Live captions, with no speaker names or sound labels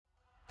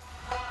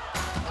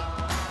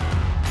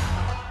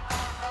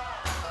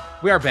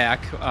We are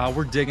back.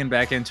 We're digging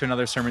back into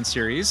another sermon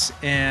series,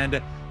 and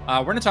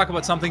we're going to talk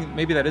about something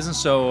maybe that isn't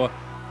so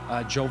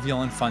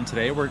jovial and fun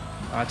today. We're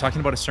talking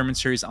about a sermon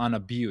series on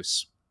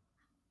abuse.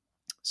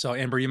 So,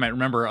 Amber, you might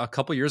remember a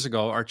couple years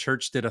ago, our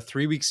church did a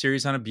 3-week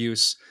series on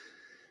abuse.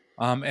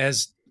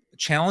 As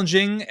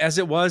challenging as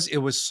it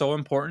was so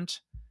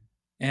important.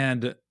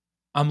 And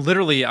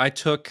I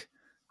took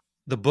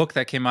the book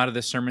that came out of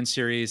this sermon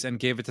series and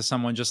gave it to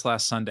someone just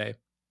last Sunday.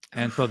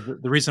 And so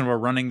the reason we're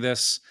running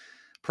this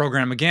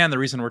program again, the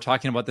reason we're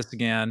talking about this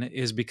again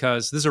is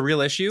because this is a real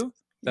issue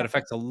that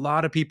affects a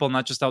lot of people,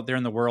 not just out there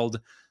in the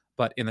world,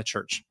 but in the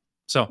church.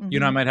 So you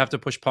and I might have to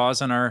push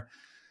pause on our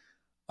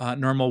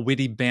normal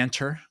witty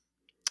banter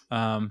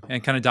and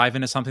kind of dive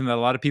into something that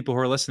a lot of people who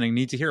are listening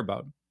need to hear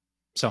about.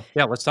 So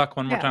yeah, let's talk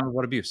one more time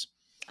about abuse.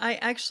 I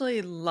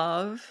actually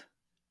love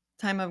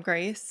Time of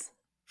Grace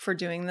for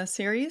doing this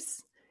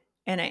series,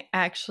 and I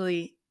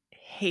actually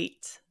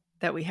hate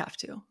that we have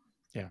to.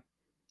 Yeah.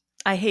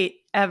 I hate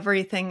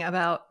everything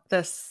about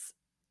this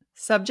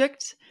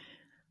subject.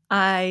 But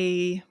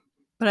I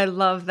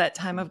love that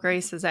Time of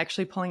Grace is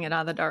actually pulling it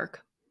out of the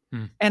dark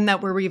and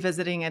that we're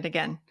revisiting it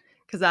again,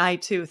 because I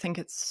too think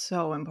it's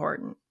so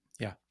important.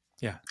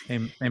 Yeah.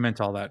 Amen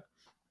to all that.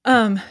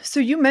 So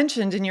you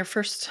mentioned in your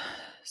first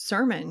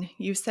sermon,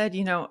 you said,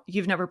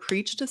 you've never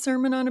preached a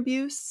sermon on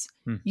abuse.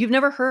 You've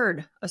never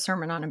heard a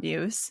sermon on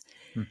abuse.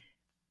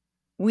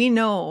 We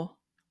know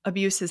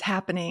abuse is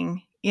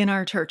happening in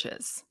our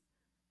churches.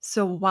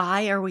 So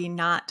why are we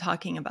not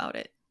talking about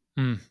it?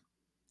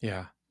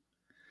 Yeah.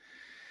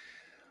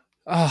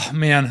 Oh,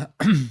 man.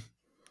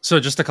 So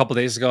just a couple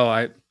days ago,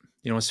 I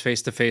was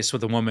face to face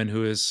with a woman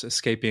who is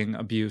escaping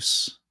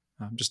abuse,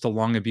 just a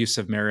long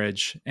abusive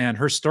marriage. And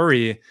her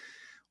story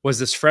was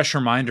this fresh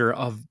reminder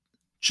of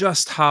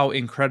just how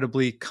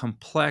incredibly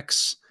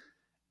complex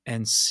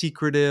and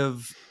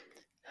secretive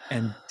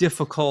and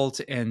difficult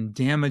and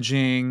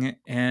damaging.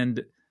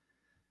 And,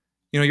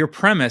 your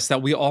premise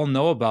that we all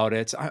know about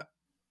it,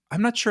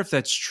 I'm not sure if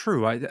that's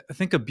true. I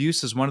think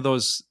abuse is one of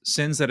those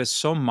sins that is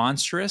so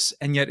monstrous,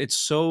 and yet it's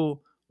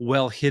so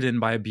well hidden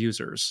by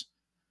abusers.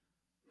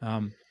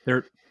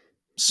 They're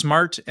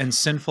smart and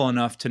sinful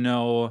enough to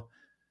know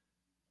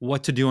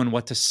what to do and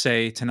what to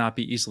say to not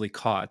be easily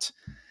caught.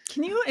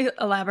 Can you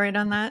elaborate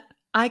on that?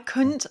 I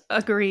couldn't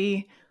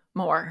agree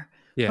more.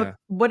 Yeah.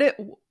 What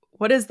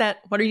is that?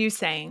 What are you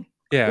saying?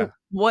 Yeah.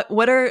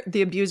 What are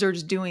the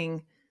abusers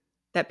doing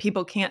that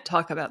people can't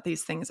talk about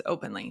these things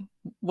openly?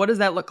 What does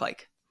that look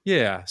like?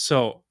 Yeah.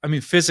 So, I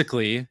mean,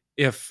 physically,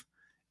 if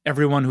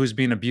everyone who's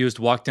being abused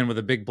walked in with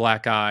a big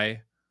black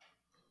eye,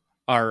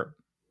 our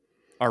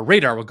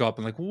radar would go up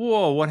and like,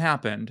 whoa, what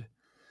happened?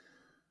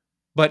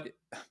 But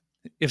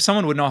if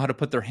someone would know how to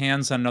put their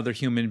hands on another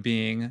human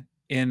being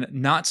in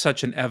not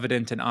such an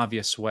evident and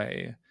obvious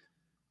way,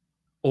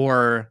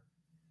 or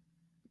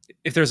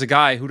if there's a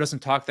guy who doesn't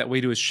talk that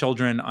way to his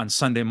children on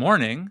Sunday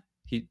morning,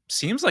 he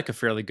seems like a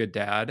fairly good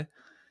dad,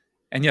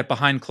 and yet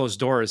behind closed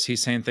doors,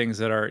 he's saying things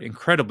that are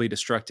incredibly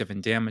destructive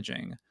and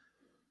damaging.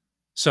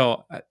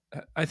 So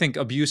I think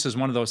abuse is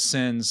one of those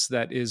sins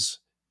that is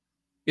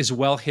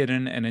well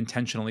hidden and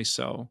intentionally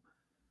so.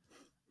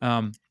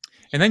 And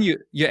then you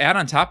add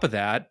on top of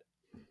that,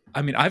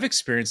 I mean, I've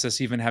experienced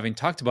this even having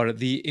talked about it,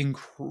 the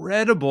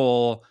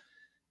incredible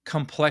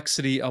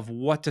complexity of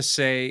what to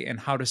say and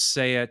how to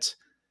say it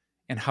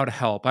and how to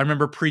help. I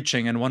remember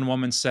preaching, and one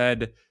woman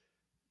said,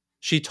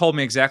 she told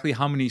me exactly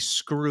how many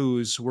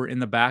screws were in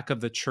the back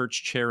of the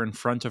church chair in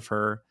front of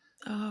her.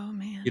 Oh,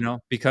 man.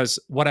 Because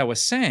what I was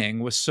saying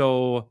was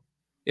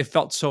it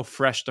felt so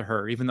fresh to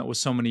her, even though it was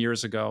so many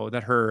years ago,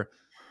 that her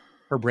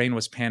brain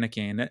was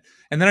panicking.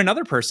 And then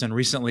another person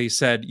recently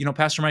said,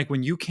 Pastor Mike,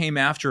 when you came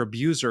after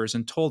abusers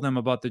and told them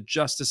about the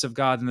justice of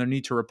God and their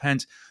need to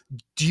repent,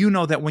 do you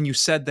know that when you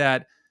said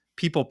that,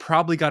 people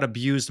probably got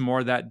abused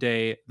more that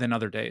day than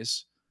other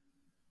days?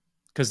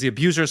 Because the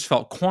abusers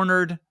felt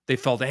cornered, they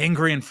felt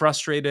angry and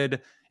frustrated,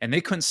 and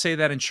they couldn't say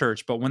that in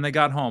church. But when they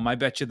got home, I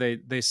bet you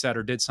they said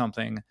or did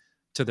something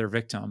to their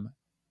victim.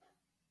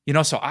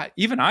 So I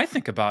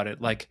think about it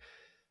like,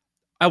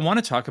 I want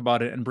to talk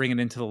about it and bring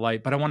it into the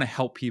light, but I want to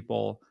help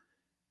people.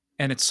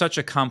 And it's such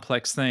a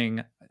complex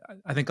thing.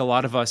 I think a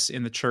lot of us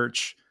in the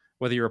church,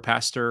 whether you're a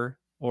pastor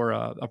or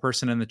a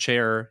person in the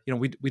chair,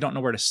 we don't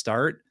know where to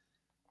start.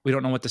 We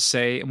don't know what to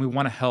say, and we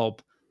want to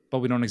help, but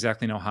we don't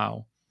exactly know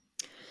how.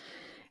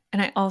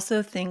 And I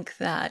also think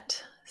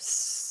that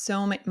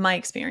my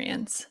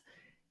experience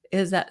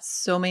is that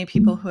so many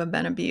people who have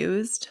been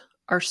abused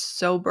are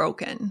so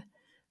broken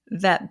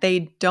that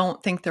they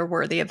don't think they're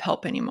worthy of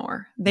help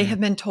anymore. They have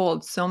been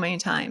told so many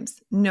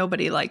times,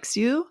 nobody likes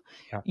you.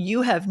 Yeah.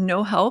 You have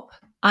no help.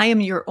 I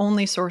am your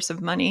only source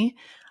of money.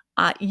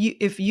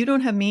 If you don't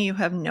have me, you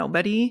have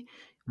nobody.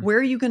 Where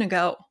are you going to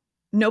go?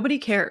 Nobody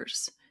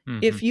cares.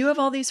 If you have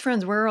all these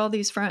friends, where are all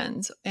these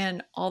friends?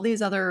 And all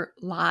these other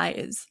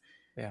lies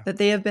that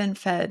they have been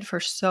fed for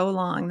so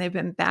long. They've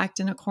been backed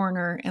in a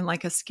corner, and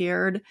like a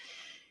scared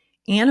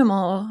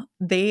animal,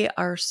 they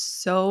are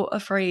so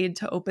afraid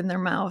to open their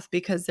mouth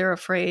because they're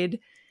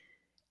afraid,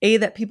 A,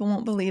 that people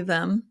won't believe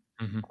them,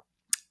 Mhm.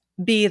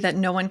 B, that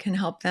no one can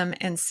help them,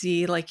 and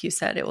C, like you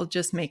said, it will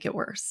just make it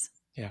worse.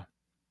 Yeah.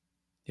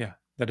 Yeah.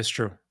 That is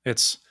true.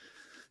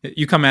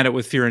 You come at it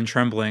with fear and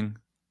trembling,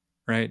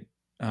 right?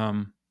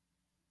 Um,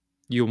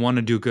 you want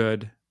to do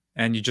good,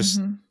 and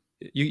Mhm.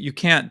 you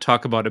can't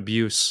talk about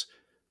abuse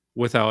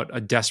without a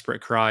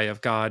desperate cry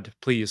of God,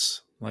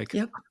 please. Like,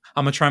 Yep.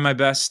 I'm gonna try my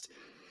best.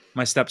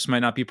 My steps might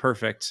not be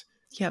perfect,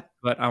 Yep.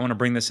 but I want to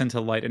bring this into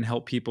light and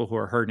help people who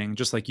are hurting,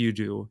 just like you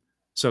do.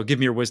 So give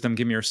me your wisdom,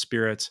 give me your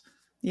spirit.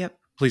 Yep.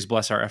 Please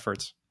bless our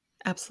efforts.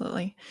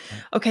 Absolutely.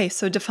 Right. Okay,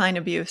 so define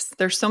abuse.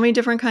 There's so many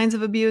different kinds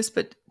of abuse,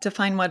 but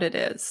define what it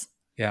is.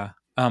 Yeah.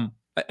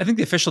 I think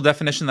the official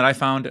definition that I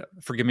found,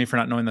 forgive me for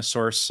not knowing the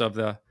source of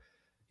the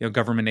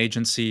government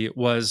agency,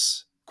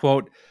 was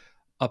quote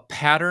a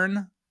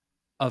pattern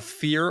of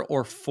fear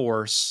or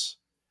force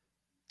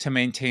to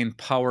maintain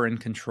power and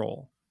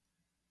control.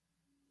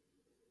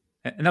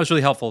 And that was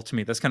really helpful to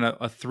me. That's kind of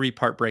a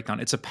three-part breakdown.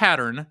 It's a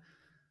pattern.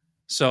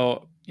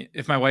 So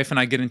if my wife and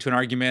I get into an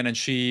argument and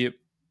she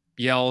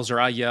yells or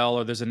I yell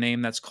or there's a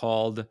name that's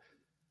called,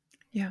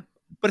 Yeah.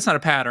 but it's not a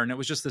pattern. It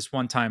was just this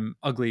one time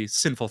ugly,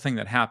 sinful thing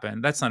that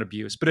happened. That's not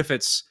abuse. But if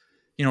it's,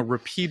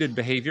 repeated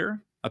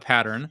behavior, a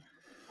pattern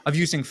of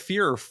using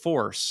fear or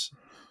force.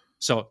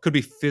 So it could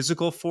be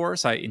physical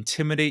force. I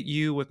intimidate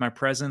you with my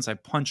presence. I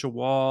punch a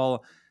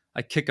wall.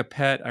 I kick a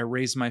pet. I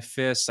raise my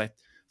fist. I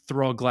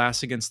throw a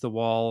glass against the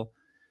wall.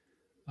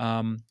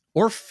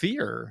 Or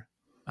fear.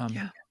 Um,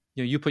 Yeah.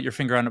 you put your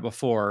finger on it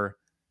before.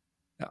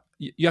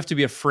 You have to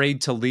be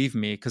afraid to leave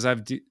me because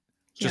I've just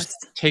Yes.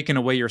 taken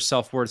away your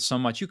self worth so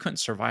much. You couldn't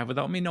survive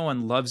without me. No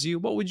one loves you.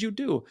 What would you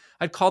do?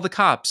 I'd call the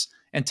cops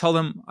and tell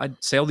them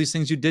I'd say all these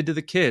things you did to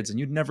the kids and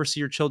you'd never see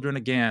your children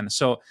again.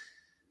 So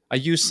I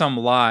use some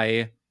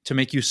lie to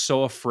make you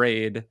so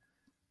afraid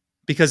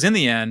because in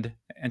the end,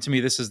 and to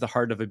me, this is the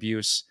heart of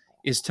abuse,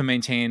 is to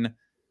maintain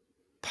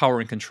power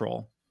and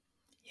control.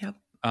 Yep.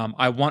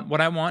 I want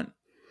what I want.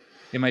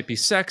 It might be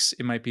sex.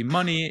 It might be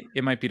money.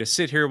 It might be to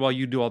sit here while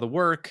you do all the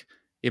work.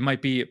 It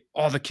might be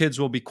all the kids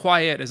will be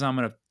quiet as I'm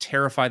going to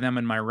terrify them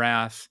in my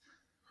wrath.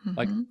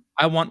 Like Mhm.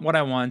 I want what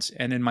I want.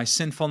 And in my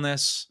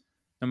sinfulness,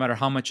 no matter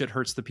how much it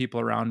hurts the people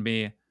around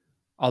me,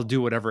 I'll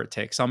do whatever it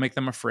takes. I'll make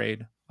them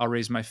afraid. I'll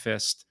raise my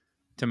fist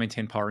to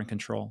maintain power and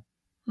control.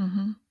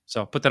 Mhm.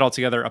 So put that all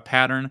together, a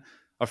pattern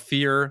of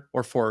fear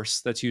or force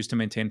that's used to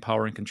maintain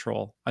power and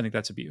control. I think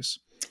that's abuse.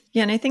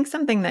 Yeah, and I think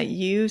something that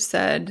you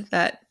said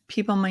that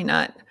people might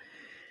not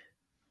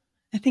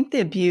I think the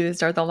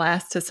abused are the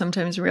last to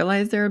sometimes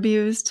realize they're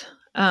abused,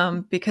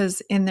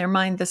 because in their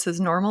mind, this is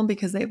normal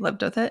because they've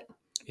lived with it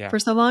Yeah. for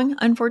so long,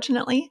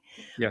 unfortunately.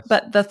 Yes.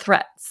 But the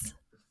threats,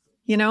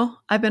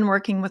 I've been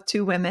working with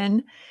 2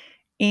 women,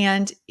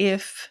 and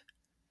if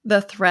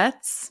the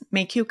threats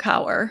make you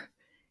cower,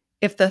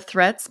 if the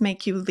threats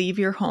make you leave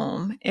your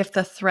home, if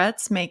the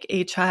threats make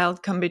a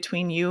child come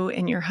between you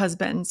and your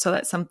husband so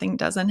that something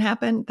doesn't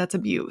happen, that's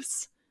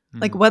abuse.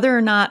 Like Mhm. whether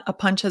or not a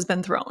punch has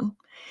been thrown.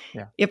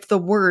 Yeah. If the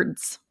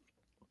words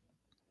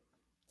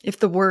if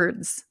the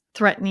words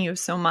threaten you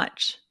so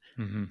much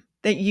Hmm.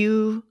 that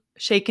you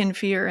shake in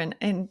fear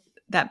and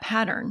that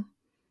pattern,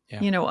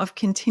 Yeah. of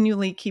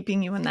continually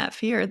keeping you in that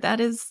fear, that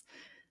is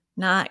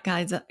not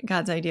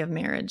God's idea of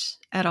marriage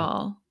at Yeah.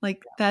 all.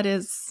 Like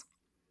that's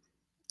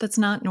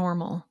not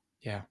normal.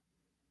 Yeah.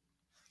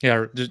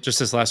 Yeah. Just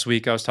this last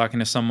week, I was talking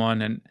to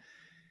someone and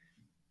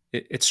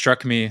it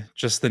struck me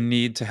just the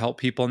need to help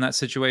people in that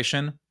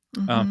situation.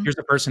 Mhm. Here's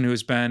a person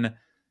who's been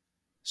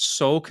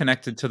so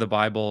connected to the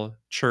Bible, Yeah.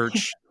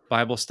 church,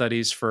 Bible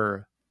studies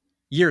for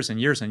years and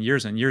years and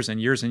years and years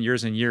and years and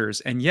years and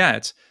years, and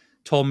yet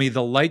told me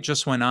the light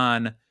just went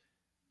on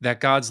that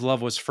God's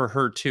love was for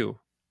her too,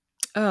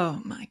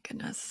 Oh my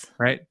goodness.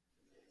 right?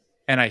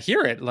 And I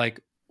hear it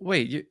like,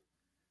 wait,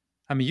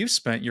 you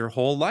spent your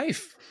whole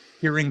life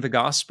hearing the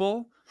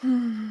gospel,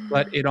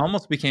 but it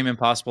almost became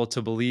impossible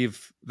to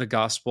believe the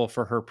gospel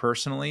for her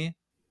personally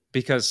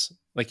because,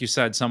 like you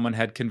said, someone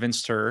had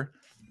convinced her,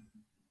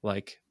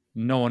 like,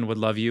 no one would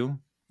love you.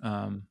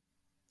 Um,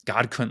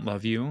 God couldn't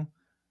love you.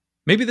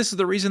 Maybe this is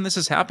the reason this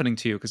is happening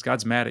to you because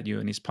God's mad at you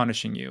and he's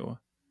punishing you,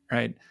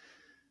 right?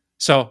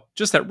 So,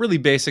 just that really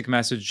basic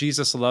message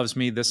Jesus loves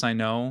me, this I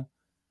know,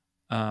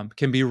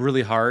 can be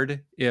really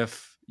hard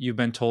if you've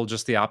been told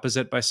just the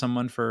opposite by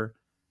someone for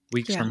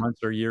weeks or Yeah. months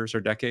or years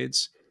or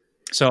decades.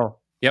 So,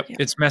 yep, Yeah.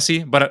 it's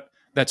messy, but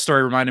that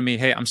story reminded me,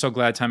 hey, I'm so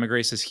glad Time of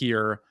Grace is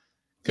here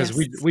because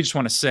Yes. we just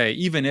want to say,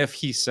 even if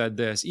he said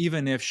this,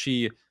 even if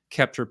she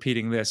kept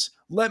repeating this,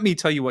 let me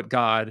tell you what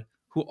God,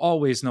 who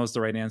always knows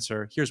the right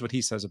answer, here's what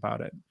he says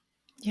about it.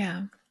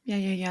 Yeah. Yeah,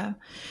 yeah, yeah.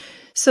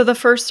 So the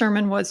first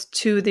sermon was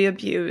to the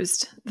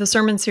abused. The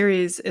sermon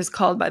series is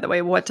called, by the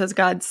way, What Does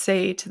God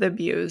Say to the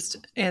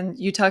Abused? And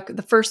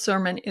the first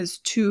sermon is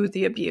to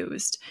the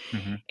abused.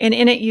 Hmm. And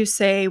in it, you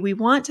say, we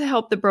want to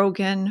help the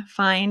broken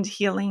find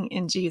healing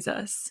in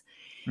Jesus.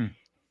 Mm.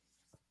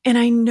 And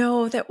I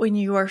know that when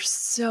you are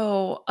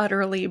so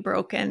utterly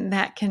broken,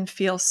 that can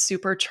feel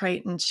super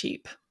trite and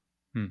cheap.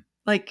 Mm.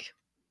 Like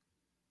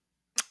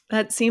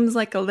That seems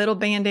like a little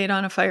Band-Aid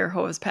on a fire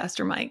hose,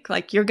 Pastor Mike.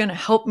 Like, you're going to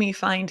help me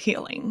find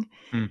healing.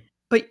 Mm.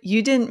 But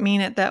you didn't mean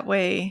it that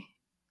way.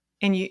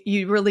 And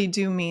you really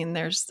do mean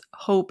there's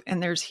hope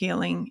and there's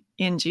healing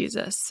in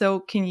Jesus. So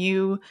can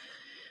you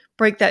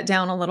break that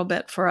down a little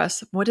bit for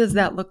us? What does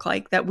that look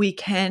like, that we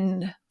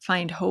can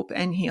find hope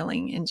and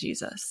healing in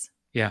Jesus?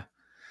 Yeah.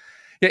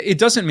 Yeah. It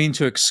doesn't mean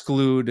to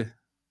exclude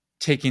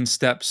taking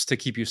steps to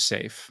keep you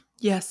safe.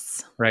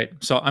 Yes. Right.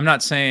 So I'm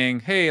not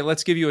saying, hey,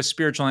 let's give you a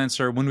spiritual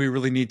answer when we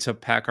really need to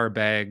pack our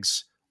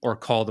bags or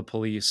call the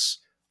police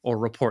or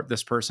report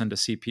this person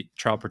to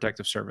Child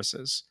Protective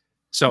Services.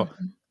 So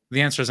Mhm.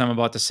 the answers I'm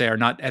about to say are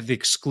not at the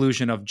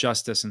exclusion of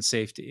justice and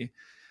safety.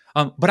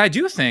 But I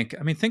do think,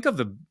 I mean, think of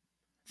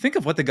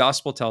what the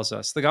gospel tells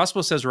us. The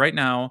gospel says right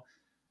now,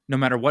 no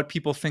matter what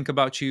people think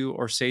about you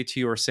or say to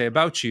you or say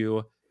about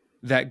you,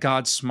 that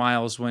God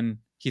smiles when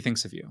he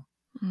thinks of you.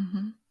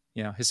 Mhm.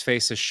 You know, his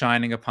face is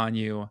shining upon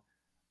you.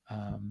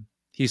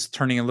 He's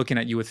turning and looking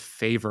at you with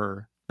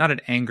favor, not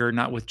at anger,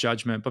 not with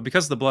judgment, but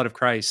because of the blood of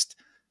Christ.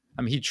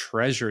 I mean, he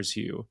treasures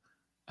you.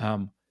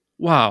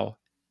 Wow.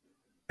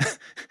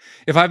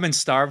 If I've been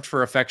starved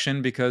for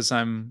affection because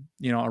I'm,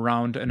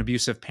 around an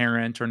abusive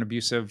parent or an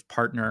abusive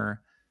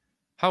partner,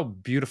 how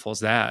beautiful is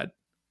that?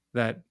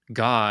 That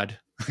God,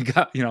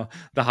 God,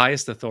 the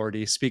highest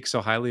authority speaks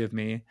so highly of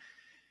me.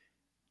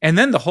 And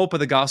then the hope of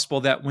the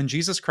gospel that when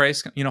Jesus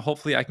Christ,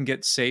 hopefully I can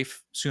get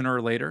safe sooner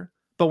or later.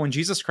 But when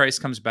Jesus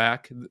Christ comes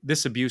back,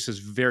 this abuse is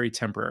very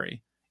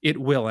temporary. It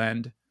will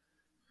end.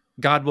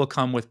 God will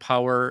come with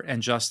power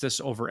and justice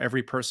over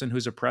every person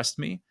who's oppressed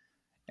me.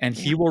 And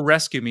Yeah. he will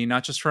rescue me,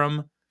 not just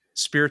from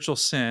spiritual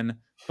sin,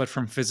 but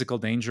from physical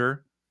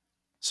danger.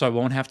 So I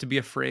won't have to be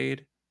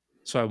afraid.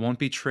 So I won't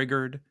be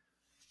triggered.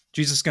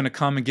 Jesus is going to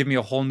come and give me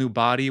a whole new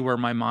body where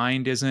my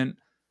mind isn't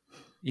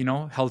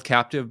held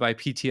captive by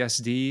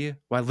PTSD,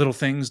 why little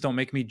things don't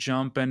make me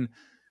jump and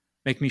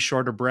make me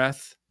short of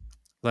breath.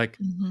 Like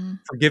Mhm.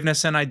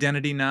 forgiveness and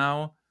identity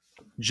now,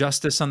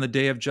 justice on the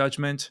day of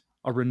judgment,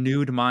 a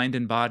renewed mind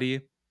and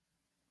body.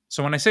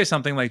 So when I say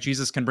something like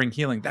Jesus can bring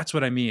healing, that's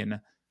what I mean.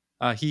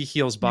 He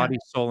heals Yeah. body,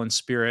 soul, and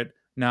spirit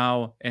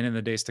now and in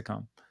the days to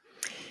come.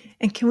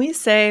 And can we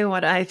say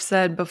what I've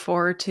said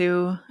before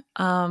too?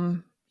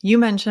 You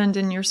mentioned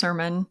in your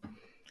sermon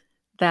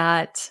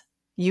that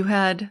you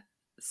had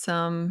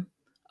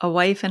a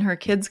wife and her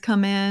kids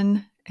come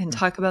in and Mm,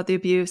 talk about the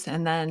abuse,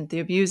 and then the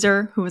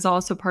abuser, who was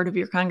also part of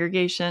your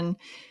congregation,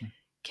 mm,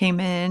 came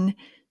in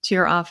to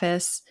your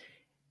office.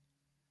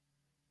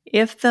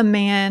 If the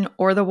man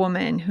or the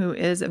woman who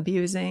is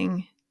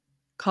abusing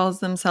calls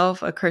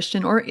themselves a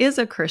Christian or is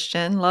a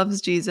Christian,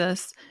 loves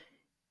Jesus,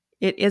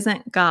 it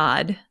isn't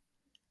God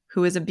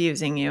who is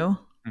abusing you.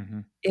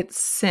 mhm, It's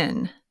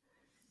sin.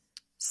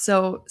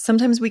 So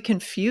sometimes we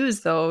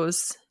confuse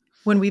those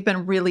when we've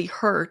been really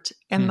hurt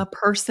and mm, the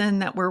person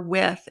that we're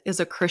with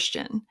is a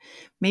Christian,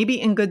 maybe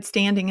in good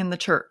standing in the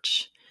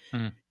church.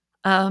 mm,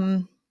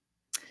 Um,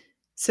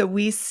 so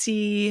we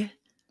see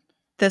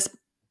this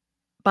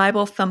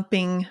Bible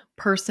thumping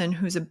person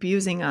who's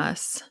abusing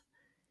us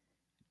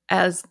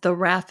as the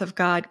wrath of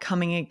God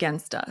coming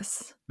against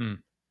us. mm.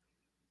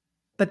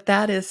 But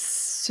that is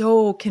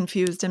so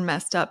confused and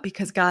messed up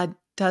because God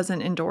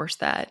doesn't endorse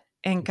that.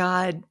 And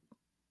God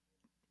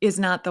is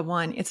not the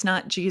one. It's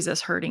not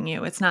Jesus hurting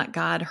you. It's not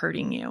God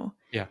hurting you.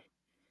 Yeah.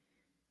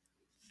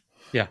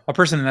 Yeah. A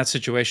person in that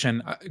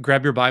situation,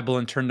 grab your Bible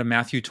and turn to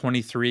Matthew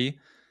 23.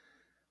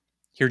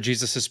 Here,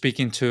 Jesus is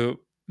speaking to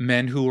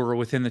men who were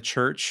within the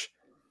church,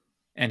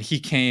 and he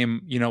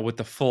came, with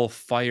the full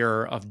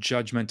fire of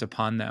judgment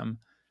upon them.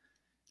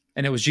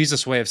 And it was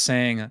Jesus' way of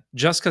saying,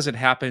 just because it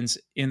happens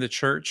in the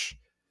church,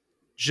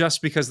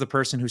 just because the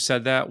person who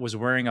said that was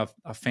wearing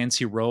a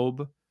fancy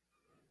robe,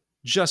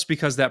 just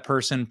because that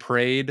person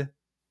prayed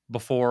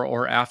before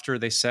or after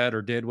they said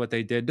or did what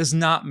they did, does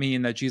not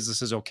mean that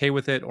Jesus is okay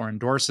with it or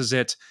endorses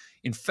it.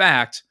 In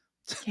fact,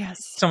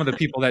 Yes. some of the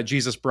people that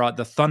Jesus brought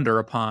the thunder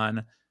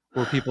upon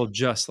were people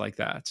just like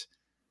that.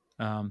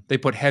 They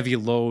put heavy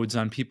loads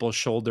on people's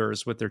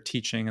shoulders with their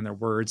teaching and their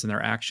words and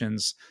their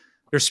actions.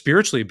 They're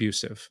spiritually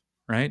abusive,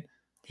 right?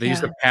 They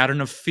use Yeah. the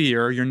pattern of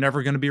fear. You're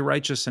never going to be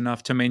righteous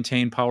enough to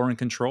maintain power and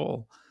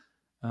control.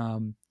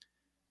 Um,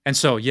 and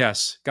so,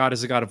 yes, God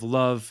is a God of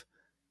love.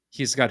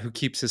 He's a God who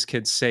keeps his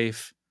kids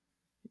safe.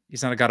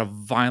 He's not a God of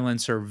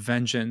violence or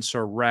vengeance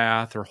or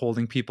wrath or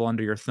holding people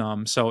under your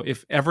thumb. So,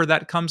 if ever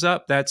that comes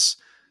up, that's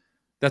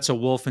a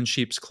wolf in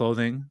sheep's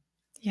clothing.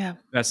 Yeah.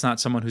 That's not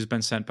someone who's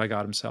been sent by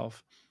God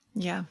himself.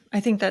 Yeah. I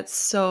think that's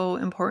so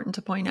important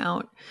to point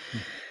out.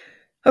 Mm,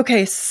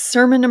 Okay.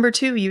 Sermon number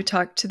 2, you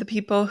talk to the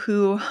people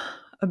who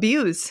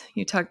abuse,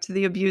 you talk to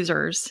the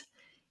abusers.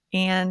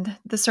 And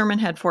the sermon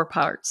had 4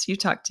 parts. You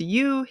talked to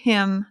you,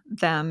 him,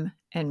 them,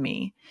 and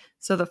me.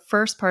 So the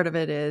first part of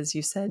it is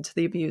you said to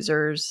the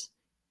abusers,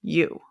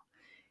 you.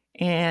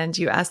 And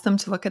you asked them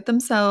to look at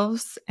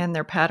themselves and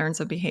their patterns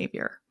of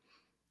behavior,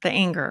 the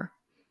anger,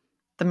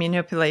 the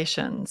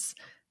manipulations,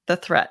 the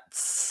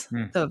threats,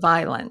 mm, the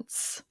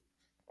violence.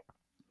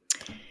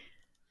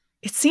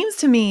 It seems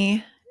to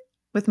me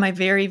with my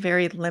very,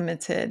 very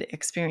limited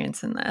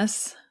experience in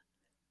this,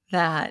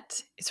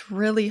 that it's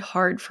really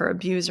hard for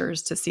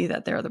abusers to see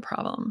that they're the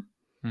problem.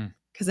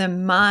 Because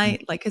in my,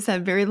 like I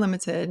said, very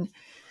limited.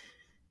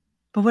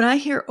 But what I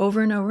hear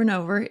over and over and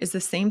over is the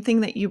same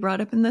thing that you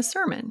brought up in this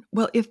sermon.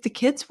 Well, if the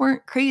kids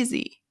weren't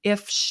crazy,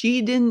 if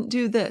she didn't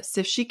do this,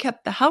 if she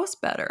kept the house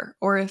better,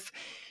 or if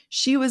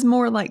she was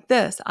more like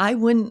this, I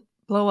wouldn't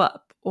blow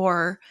up.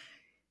 Or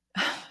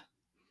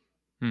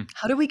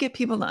how do we get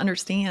people to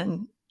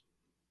understand?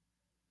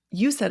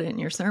 You said it in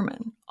your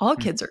sermon. All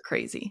kids are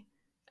crazy.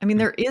 I mean,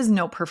 there is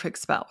no perfect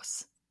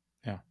spouse.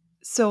 Yeah.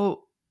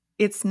 So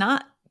it's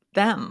not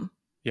them.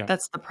 Yeah.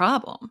 That's the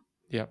problem.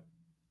 Yeah.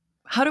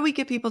 How do we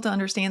get people to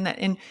understand that?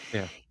 And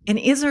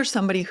is there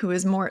somebody who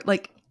is more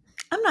like,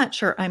 I'm not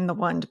sure I'm the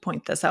one to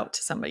point this out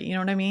to somebody. You know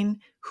what I mean?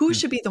 Who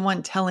should be the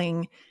one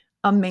telling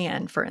a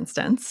man, for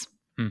instance?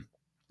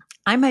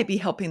 I might be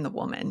helping the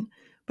woman,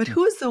 but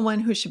who is the one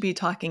who should be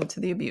talking to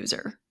the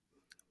abuser?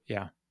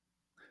 Yeah.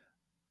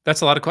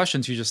 That's a lot of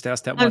questions you just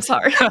asked at I'm once.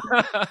 sorry.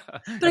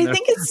 But I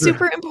think it's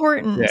super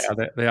important.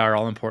 Yeah, they are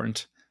all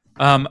important.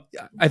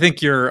 I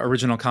think your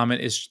original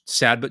comment is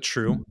sad but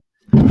true.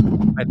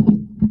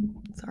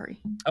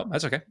 Sorry. Oh,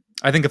 that's okay.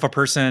 I think if a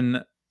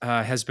person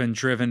has been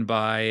driven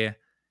by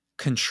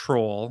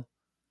control,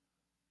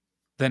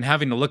 then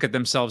having to look at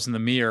themselves in the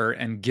mirror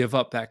and give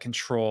up that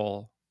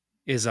control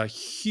is a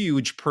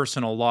huge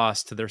personal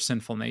loss to their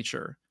sinful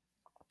nature.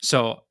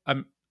 So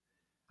I'm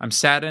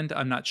saddened.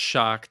 I'm not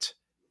shocked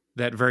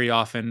that very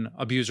often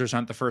abusers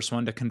aren't the first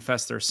one to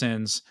confess their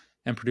sins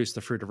and produce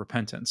the fruit of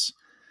repentance.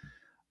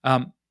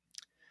 I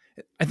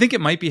think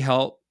it might be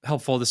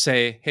helpful to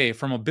say, hey,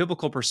 from a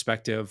biblical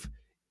perspective,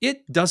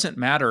 it doesn't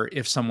matter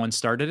if someone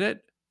started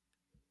it.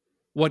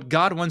 What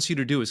God wants you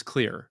to do is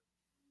clear.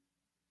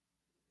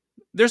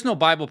 There's no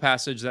Bible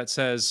passage that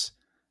says,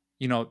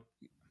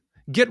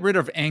 get rid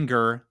of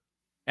anger,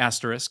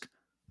 asterisk,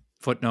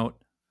 footnote,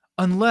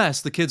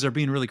 unless the kids are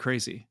being really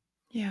crazy.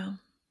 Yeah.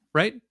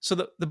 Right? So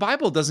the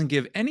Bible doesn't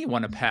give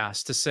anyone a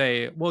pass to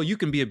say, well, you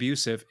can be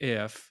abusive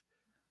if,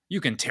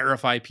 you can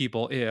terrify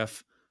people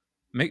if,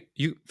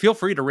 you feel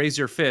free to raise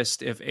your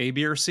fist if A,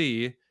 B, or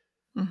C.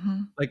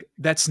 Like,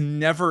 that's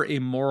never a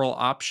moral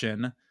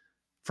option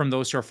from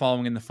those who are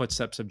following in the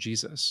footsteps of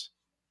Jesus.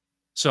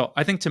 So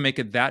I think to make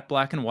it that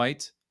black and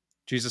white,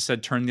 Jesus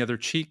said, turn the other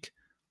cheek.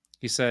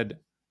 He said,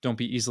 don't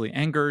be easily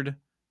angered.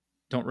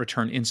 Don't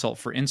return insult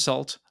for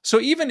insult. So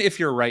even if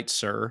you're right,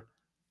 sir,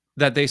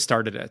 that they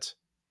started it,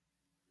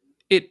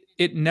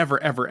 it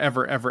never, ever,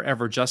 ever, ever,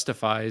 ever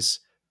justifies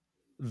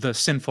the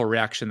sinful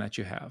reaction that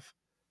you have.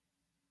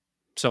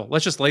 So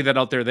let's just lay that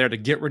out there to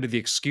get rid of the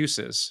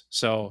excuses.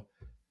 So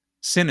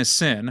sin is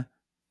sin.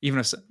 Even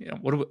if,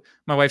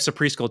 my wife's a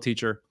preschool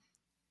teacher.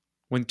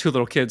 When two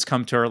little kids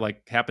come to her,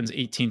 like happens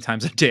 18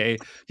 times a day,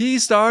 he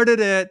started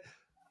it.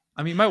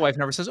 I mean, my wife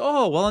never says,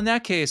 oh, well, in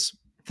that case,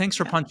 thanks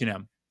for punching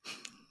him.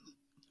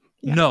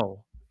 Yeah.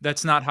 No,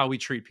 that's not how we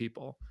treat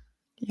people.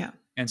 Yeah.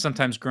 And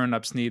sometimes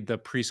grown-ups need the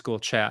preschool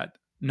chat.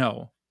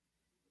 No,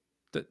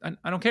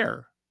 I don't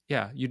care.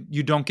 Yeah,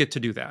 you don't get to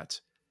do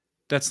that.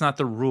 That's not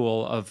the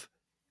rule of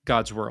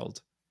God's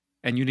world.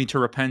 And you need to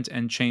repent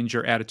and change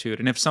your attitude.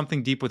 And if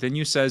something deep within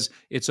you says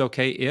it's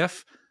okay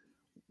if,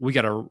 we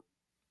got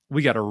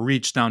to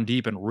reach down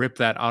deep and rip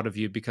that out of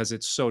you because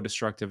it's so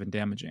destructive and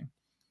damaging.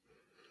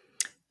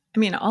 I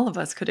mean, all of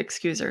us could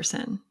excuse our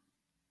sin.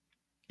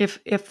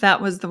 If that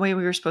was the way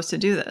we were supposed to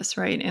do this,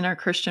 right? In our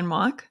Christian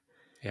walk.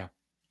 Yeah.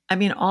 I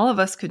mean, all of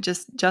us could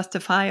just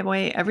justify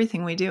away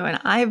everything we do. And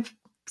I've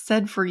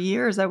said for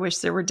years, I wish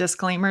there were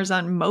disclaimers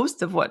on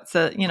most of what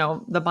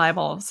the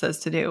Bible says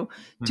to do.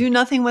 Do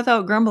nothing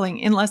without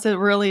grumbling unless it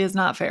really is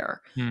not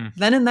fair.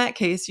 Then in that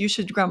case, you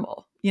should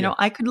grumble.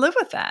 I could live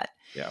with that.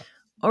 Yeah.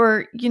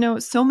 Or,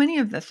 so many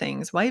of the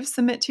things, wives,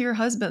 submit to your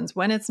husbands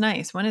when it's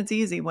nice, when it's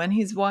easy, when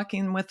he's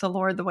walking with the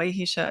Lord the way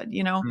he should,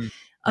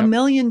 a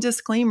million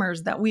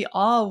disclaimers that we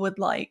all would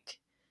like.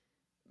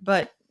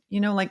 But,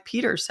 like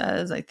Peter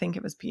says, I think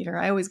it was Peter,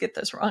 I always get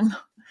this wrong,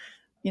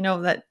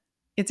 that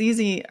it's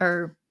easy,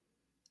 or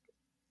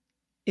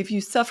if you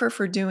suffer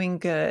for doing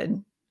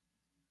good,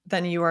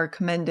 then you are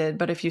commended.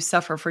 But if you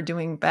suffer for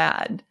doing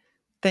bad,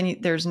 then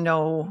there's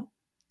no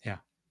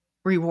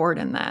reward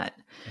in that.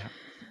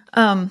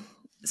 Yeah.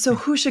 So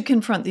who should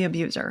confront the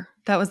abuser?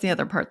 That was the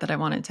other part that I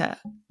wanted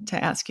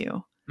to ask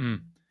you.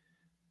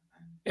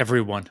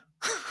 Everyone.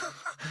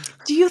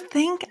 Do you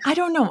think? I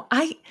don't know.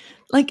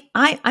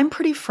 I'm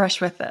pretty fresh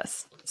with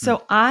this.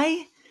 So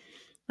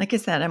like I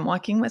said, I'm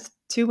walking with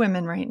two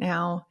women right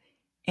now,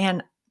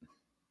 and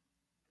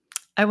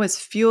I was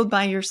fueled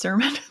by your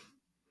sermon.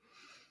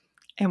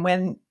 And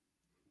when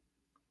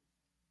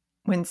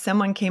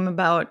someone came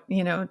about,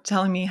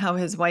 telling me how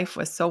his wife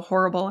was so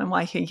horrible and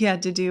why he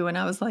had to do, and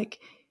I was like,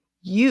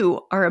 you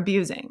are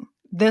abusing.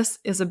 This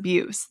is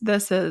abuse.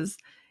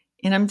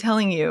 And I'm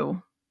telling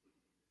you,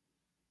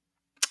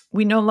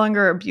 we no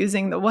longer are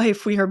abusing the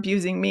wife. We are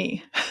abusing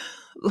me,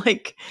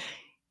 like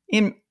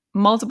in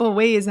multiple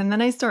ways. And then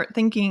I start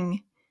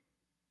thinking,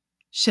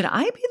 should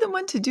I be the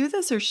one to do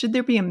this, or should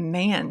there be a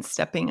man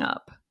stepping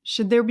up?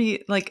 Should there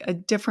be like a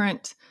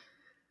different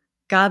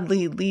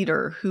godly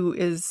leader who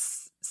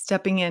is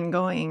stepping in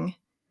going,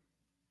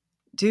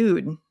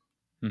 dude,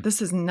 Hmm.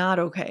 this is not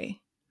okay?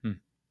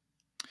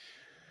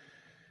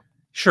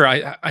 Sure.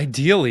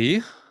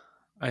 Ideally,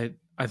 I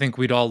think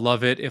we'd all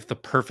love it if the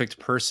perfect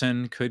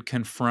person could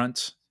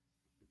confront,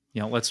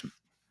 let's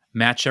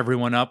match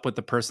everyone up with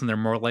the person they're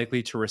more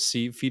likely to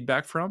receive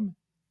feedback from.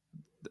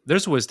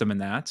 There's wisdom in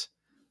that.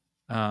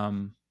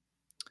 Um,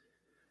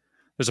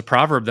 there's a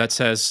proverb that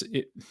says,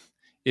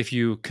 if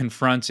you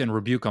confront and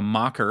rebuke a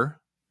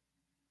mocker,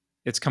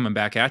 it's coming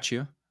back at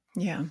you.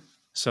 Yeah.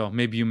 So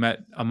maybe you met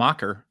a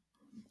mocker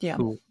Yeah.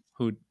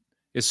 who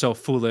is so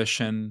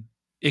foolish and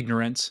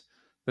ignorant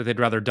that they'd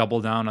rather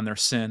double down on their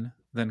sin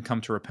than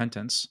come to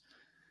repentance.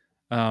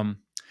 I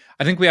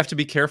think we have to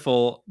be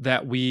careful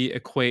that we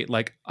equate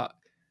like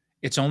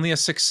it's only a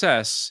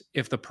success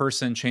if the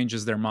person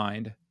changes their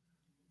mind.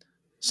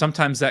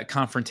 Sometimes that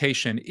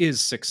confrontation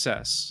is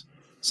success.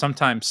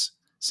 Sometimes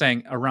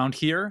saying around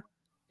here,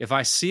 if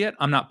I see it,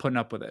 I'm not putting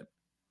up with it.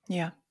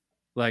 Yeah.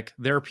 Like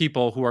there are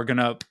people who are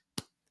gonna,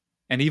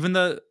 and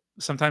even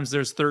sometimes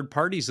there's third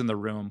parties in the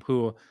room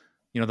who,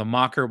 the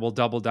mocker will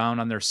double down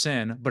on their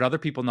sin, but other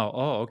people know,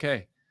 oh,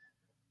 okay,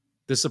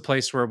 this is a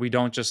place where we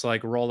don't just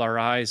like roll our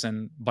eyes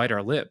and bite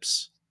our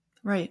lips.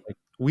 Right. Like,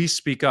 we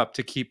speak up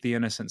to keep the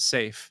innocent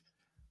safe.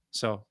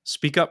 So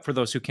speak up for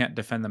those who can't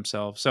defend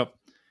themselves. So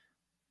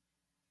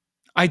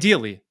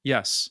ideally,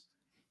 yes,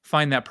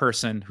 find that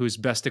person who's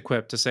best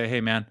equipped to say,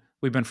 hey, man,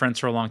 we've been friends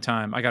for a long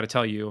time. I got to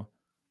tell you.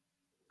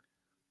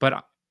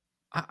 But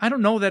I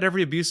don't know that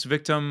every abuse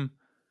victim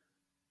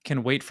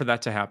can wait for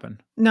that to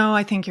happen. No,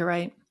 I think you're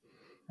right.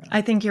 Yeah.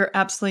 I think you're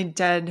absolutely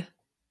dead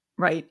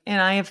right.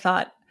 And I have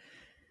thought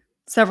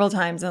several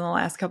times in the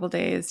last couple of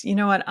days, you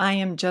know what? I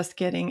am just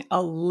getting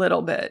a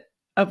little bit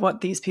of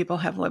what these people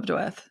have lived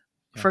with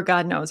for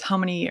God knows how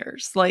many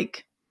years.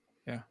 Like,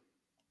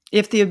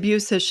 if the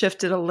abuse has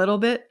shifted a little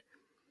bit,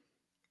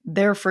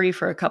 they're free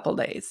for a couple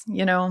days,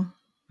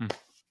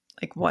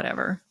 like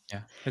whatever.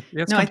 Yeah.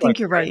 No, I think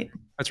you're right.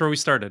 That's where we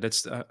started.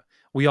 It's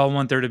we all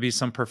want there to be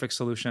some perfect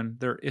solution.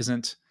 There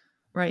isn't.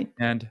 Right.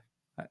 And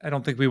I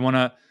don't think we want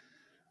to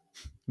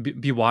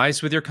be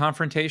wise with your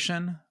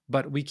confrontation,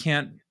 but we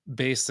can't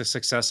base the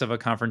success of a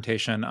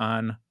confrontation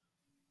on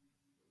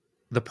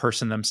the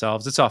person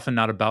themselves. It's often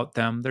not about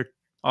them. They're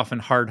often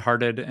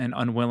hard-hearted and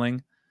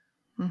unwilling.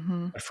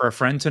 Mm-hmm. For a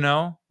friend to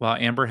know, well,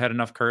 Amber had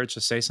enough courage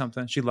to say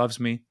something. She loves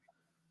me.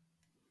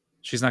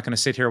 She's not going to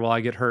sit here while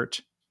I get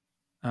hurt.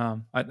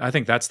 I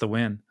think that's the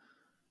win.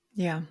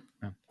 Yeah.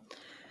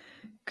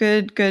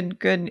 Good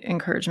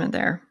encouragement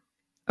there.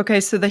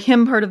 Okay, so the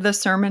him part of this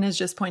sermon is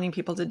just pointing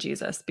people to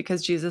Jesus,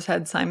 because Jesus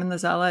had Simon the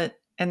Zealot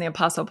and the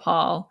Apostle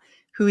Paul,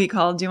 who he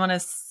called. Do you want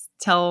to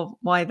tell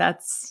why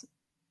that's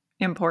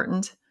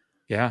important?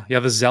 Yeah.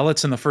 The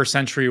Zealots in the first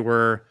century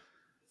were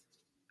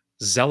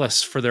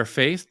zealous for their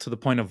faith to the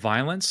point of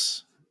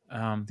violence.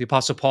 The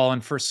Apostle Paul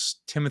in 1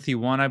 Timothy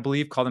 1, I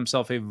believe, called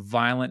himself a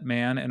violent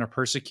man and a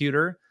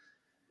persecutor.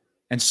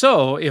 And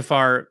so if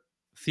our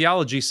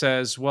theology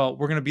says, well,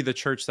 we're going to be the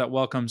church that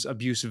welcomes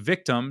abuse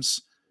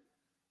victims,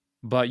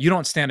 but you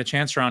don't stand a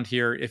chance around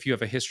here if you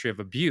have a history of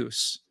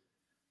abuse,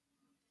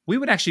 we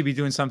would actually be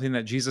doing something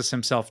that Jesus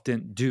himself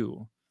didn't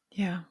do.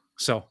 Yeah.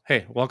 So,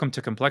 hey, welcome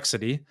to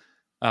complexity.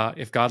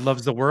 If God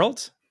loves the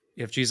world,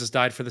 if Jesus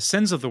died for the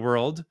sins of the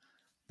world,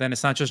 then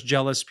it's not just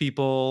jealous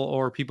people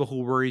or people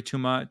who worry too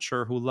much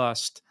or who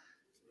lust.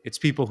 It's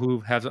people who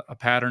have a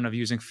pattern of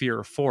using fear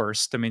or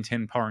force to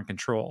maintain power and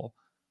control.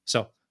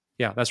 So,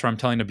 yeah, that's where I'm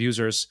telling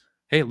abusers,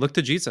 hey, look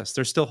to Jesus.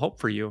 There's still hope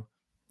for you.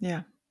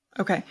 Yeah.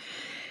 Okay.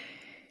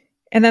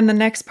 And then the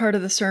next part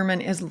of the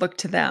sermon is look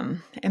to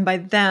them. And by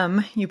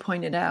them, you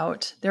pointed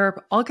out, there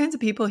are all kinds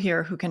of people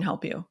here who can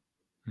help you.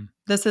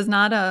 This is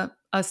not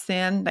a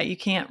sin that you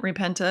can't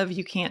repent of,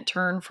 you can't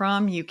turn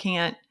from, you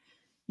can't,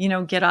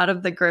 get out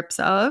of the grips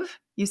of.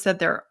 You said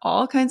there are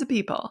all kinds of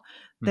people.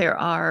 There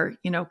are,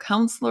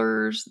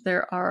 counselors,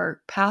 there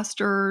are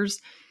pastors,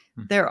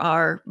 there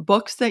are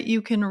books that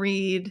you can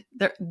read.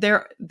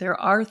 There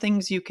are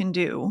things you can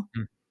do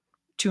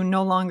to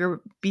no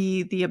longer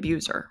be the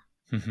abuser.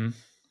 Mm-hmm.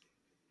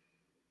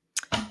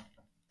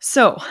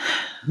 So,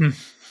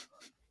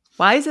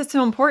 why is it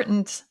so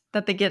important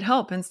that they get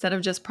help instead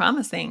of just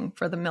promising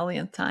for the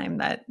millionth time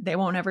that they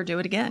won't ever do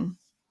it again?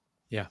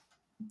 Yeah.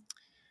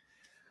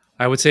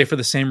 I would say for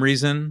the same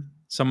reason,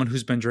 someone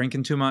who's been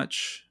drinking too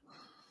much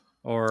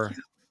or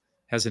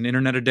has an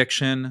internet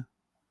addiction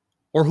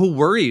or who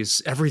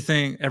worries every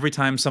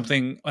time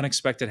something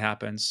unexpected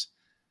happens.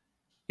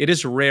 It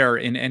is rare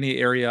in any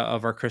area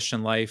of our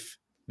Christian life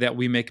that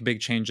we make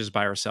big changes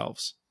by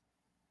ourselves.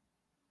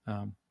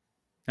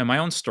 And my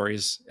own story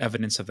is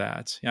evidence of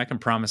that. I can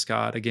promise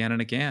God again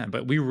and again,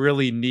 but we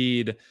really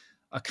need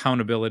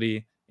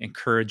accountability,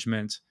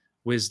 encouragement,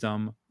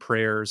 wisdom,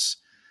 prayers.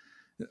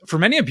 For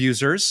many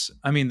abusers,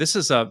 I mean, this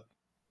is a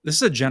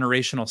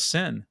generational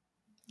sin.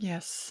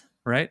 Yes.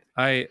 Right?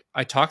 I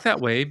talk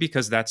that way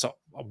because that's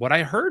what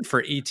I heard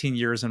for 18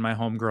 years in my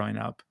home growing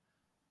up.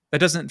 That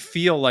doesn't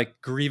feel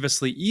like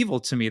grievously evil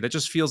to me. That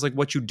just feels like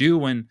what you do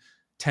when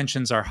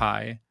tensions are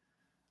high.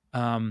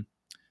 Um,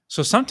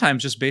 so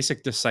sometimes just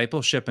basic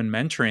discipleship and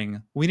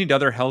mentoring, we need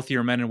other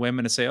healthier men and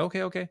women to say,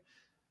 okay,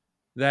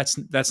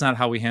 that's not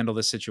how we handle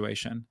this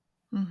situation.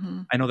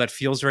 Mm-hmm. I know that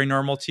feels very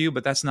normal to you,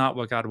 but that's not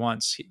what God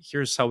wants.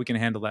 Here's how we can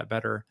handle that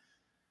better.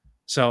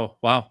 So,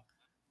 wow.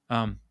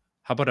 How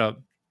about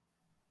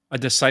a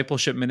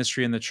discipleship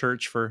ministry in the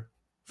church for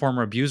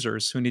former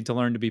abusers who need to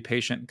learn to be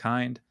patient,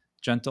 kind,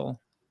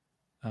 gentle?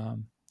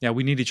 Yeah,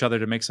 we need each other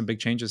to make some big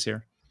changes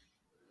here.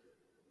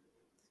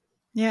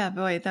 Yeah,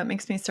 boy, that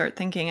makes me start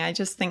thinking. I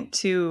just think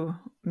too,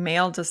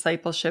 male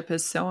discipleship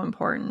is so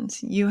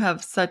important. You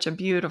have such a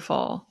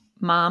beautiful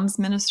mom's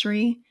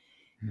ministry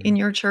in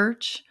your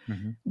church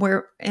Mm-hmm.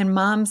 and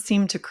moms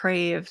seem to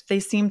crave, they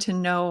seem to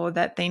know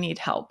that they need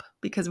help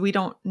because we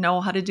don't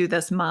know how to do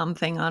this mom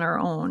thing on our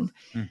own.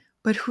 Mm.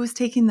 But who's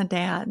taking the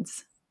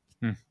dads?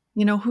 Mm.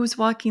 You know, who's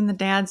walking the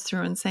dads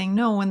through and saying,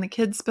 no, when the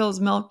kid spills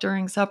milk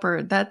during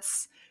supper,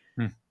 that's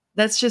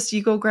just,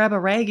 you go grab a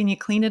rag and you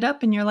clean it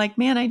up and you're like,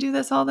 man, I do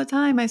this all the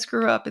time. I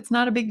screw up. It's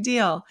not a big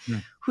deal.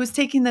 Mm. Who's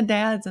taking the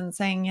dads and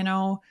saying, you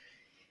know,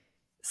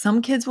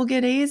 some kids will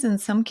get A's and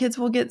some kids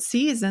will get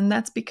C's. And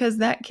that's because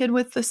that kid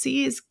with the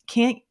C's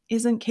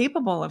isn't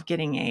capable of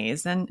getting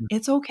A's. And Mm.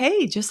 it's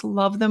okay. Just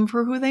love them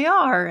for who they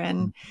are.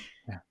 And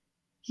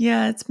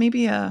yeah, it's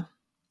maybe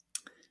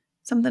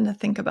something to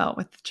think about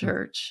with the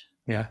church.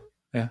 Yeah.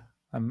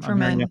 I'm For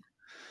hearing you. men.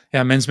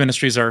 Yeah, men's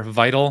ministries are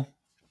vital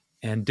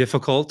and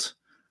difficult.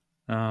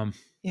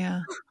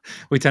 Yeah.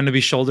 We tend to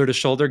be shoulder to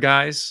shoulder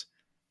guys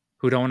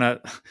who we don't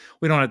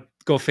want to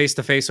go face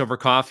to face over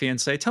coffee and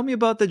say, tell me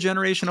about the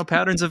generational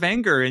patterns of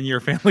anger in your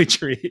family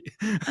tree.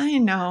 I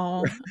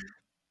know.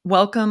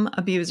 Welcome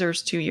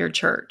abusers to your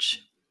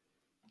church,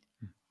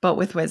 but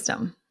with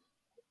wisdom.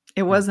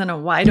 It wasn't a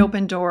wide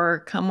open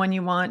door, come when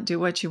you want, do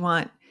what you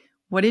want.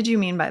 What did you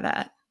mean by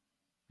that?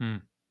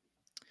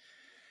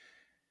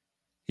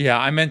 Yeah,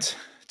 I meant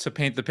to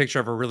paint the picture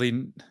of a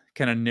really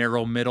kind of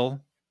narrow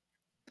middle.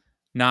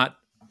 Not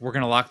we're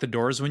going to lock the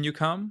doors when you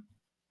come,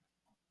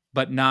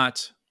 but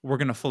not we're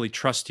going to fully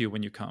trust you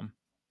when you come.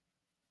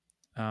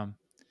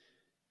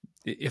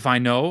 If I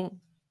know,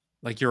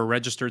 like you're a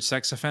registered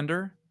sex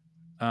offender,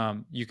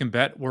 you can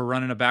bet we're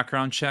running a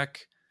background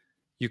check.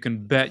 You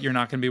can bet you're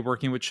not going to be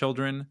working with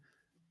children.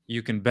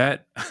 You can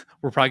bet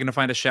we're probably going to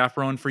find a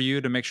chaperone for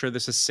you to make sure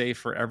this is safe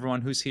for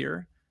everyone who's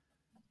here.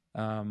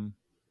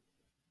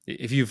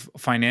 If you've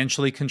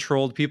financially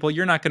controlled people,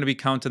 you're not going to be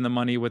counting the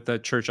money with the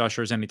church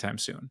ushers anytime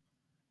soon.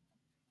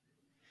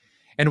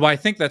 And why I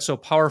think that's so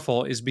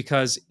powerful is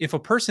because if a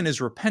person is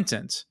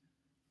repentant,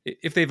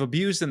 if they've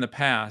abused in the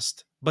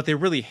past, but they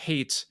really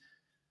hate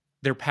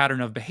their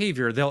pattern of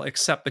behavior, they'll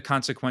accept the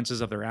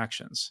consequences of their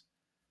actions.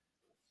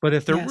 But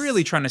if they're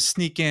really Yes. trying to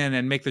sneak in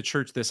and make the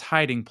church this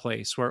hiding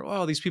place where,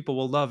 oh, these people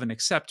will love and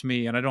accept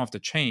me and I don't have to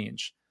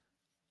change.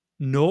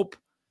 Nope.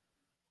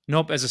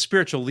 As a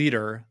spiritual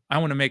leader, I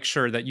want to make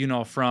sure that, you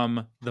know,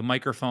 from the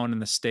microphone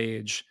and the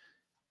stage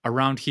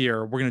around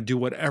here, we're going to do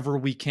whatever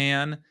we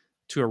can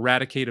to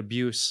eradicate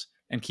abuse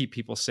and keep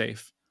people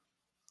safe.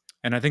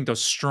 And I think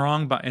those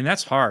strong, and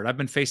that's hard. I've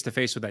been face to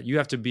face with that. You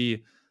have to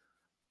be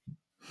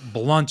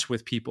blunt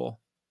with people,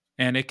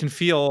 and it can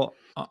feel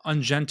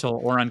ungentle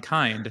or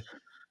unkind,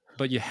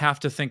 but you have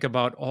to think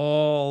about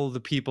all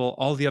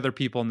the other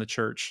people in the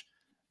church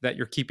that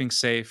you're keeping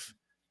safe,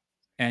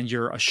 and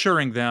you're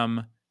assuring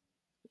them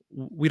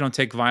we don't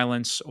take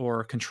violence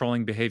or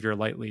controlling behavior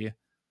lightly.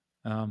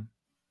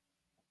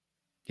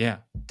 Yeah.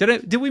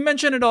 Did we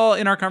mention it all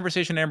in our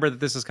conversation, Amber, that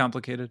this is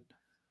complicated?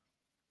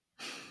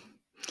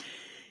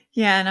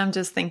 Yeah, and I'm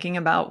just thinking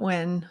about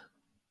when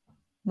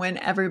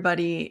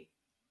everybody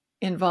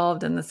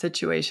involved in the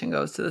situation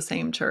goes to the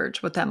same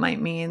church, what that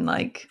might mean.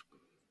 Like,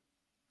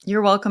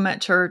 you're welcome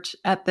at church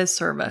at this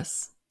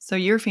service. So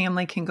your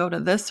family can go to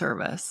this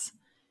service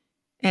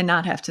and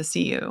not have to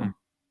see you.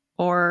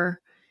 Or,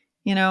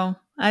 you know,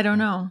 I don't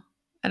know.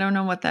 I don't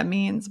know what that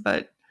means,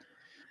 but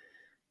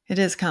it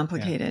is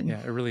complicated.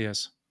 Yeah, it really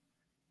is.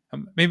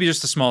 Maybe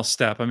just a small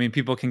step. I mean,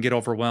 people can get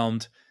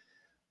overwhelmed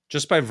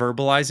just by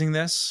verbalizing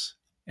this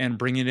and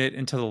bringing it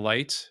into the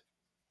light,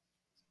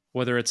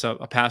 whether it's a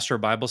pastor or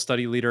Bible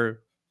study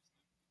leader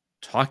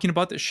talking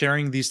about this,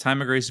 sharing these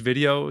Time of Grace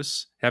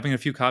videos, having a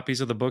few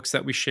copies of the books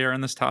that we share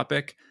on this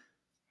topic,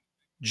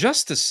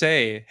 just to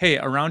say, hey,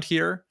 around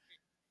here,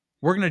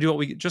 we're going to do what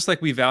we just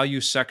like we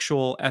value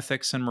sexual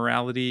ethics and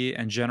morality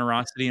and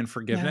generosity and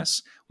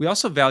forgiveness. Yeah. We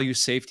also value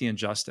safety and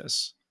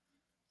justice.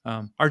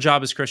 Our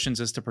job as Christians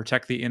is to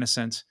protect the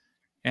innocent.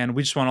 And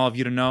we just want all of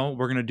you to know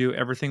we're going to do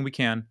everything we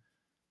can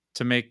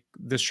to make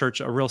this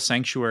church a real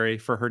sanctuary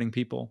for hurting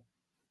people.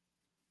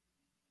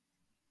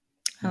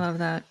 I love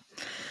that.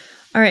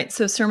 All right.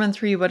 So sermon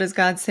 3, what does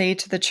God say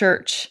to the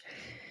church?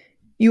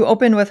 You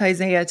open with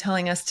Isaiah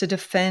telling us to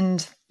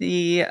defend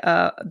the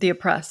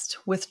oppressed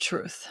with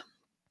truth.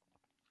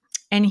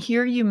 And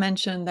here you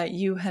mentioned that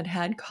you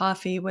had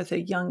coffee with a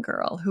young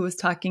girl who was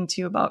talking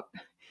to you about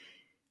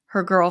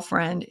her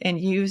girlfriend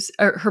and use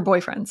or her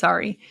boyfriend,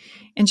 sorry.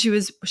 And she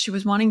was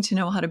wanting to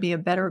know how to be a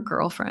better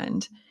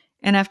girlfriend.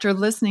 And after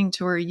listening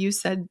to her, you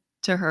said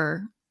to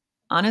her,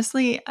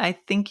 "Honestly, I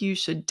think you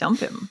should dump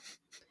him."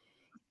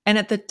 And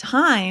at the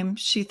time,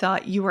 she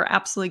thought you were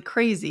absolutely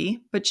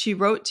crazy, but she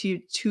wrote to you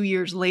 2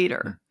 years Mm.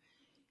 later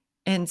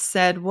and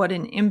said what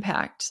an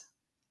impact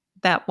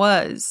that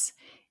was.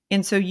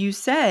 And so you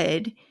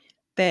said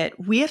that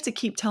we have to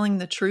keep telling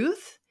the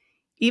truth,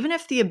 even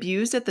if the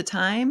abused at the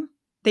time,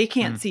 they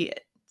can't Mm. see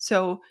it.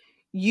 So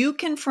you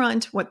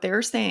confront what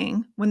they're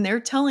saying when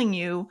they're telling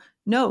you,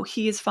 no,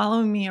 he is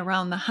following me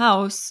around the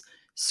house,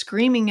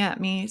 screaming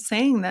at me,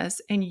 saying this.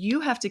 And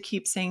you have to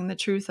keep saying the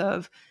truth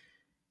of,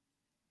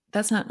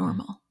 that's not Mm.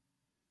 normal.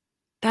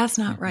 That's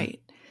not Mhm.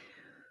 right.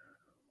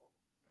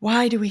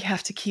 Why do we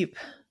have to keep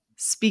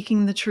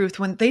speaking the truth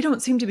when they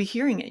don't seem to be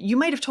hearing it? You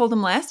might have told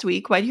them last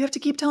week. Why do you have to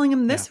keep telling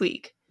them Yeah. this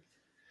week?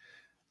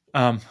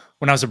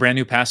 When I was a brand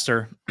new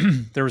pastor,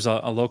 there was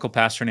a local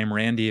pastor named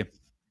Randy,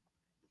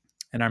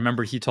 and I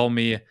remember he told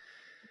me he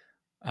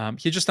had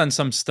just done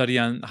some study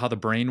on how the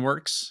brain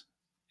works,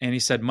 and he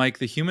said, "Mike,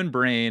 the human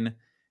brain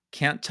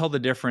can't tell the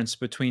difference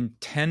between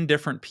 10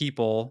 different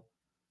people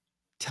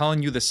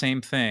telling you the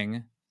same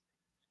thing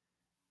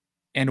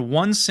and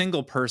one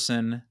single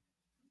person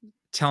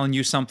telling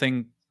you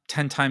something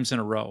 10 times in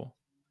a row."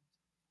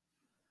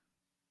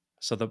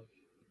 So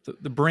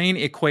the brain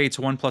equates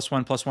 1 plus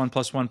 1 plus 1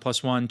 plus 1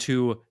 plus 1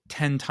 to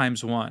 10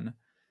 times 1.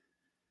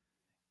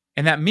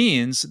 And that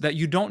means that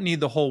you don't need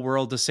the whole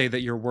world to say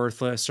that you're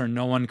worthless or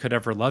no one could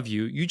ever love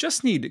you. You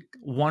just need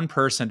one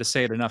person to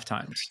say it enough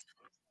times,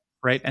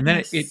 right? And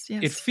then Yes,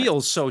 it yes,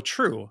 feels yes. so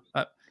true.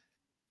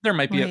 There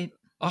might be Right.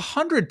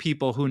 100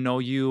 people who know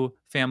you,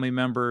 family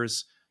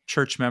members,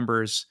 church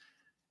members,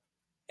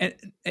 and,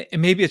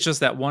 and maybe it's just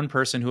that one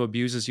person who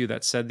abuses you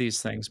that said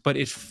these things, but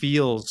it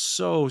feels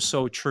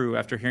so true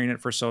after hearing it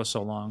for so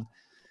long.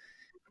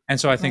 And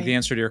so I think the Right.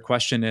 answer to your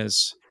question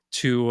is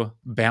to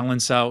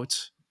balance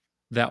out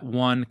that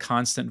one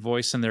constant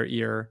voice in their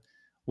ear.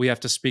 We have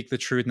to speak the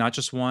truth, not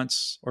just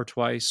once or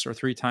twice or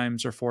 3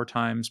 times or 4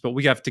 times, but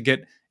we have to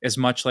get as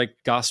much like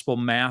gospel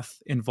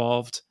math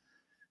involved.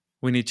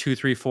 We need 2,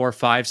 3, 4,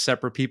 5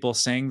 separate people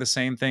saying the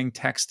same thing,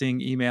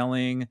 texting,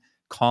 emailing,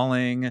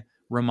 calling,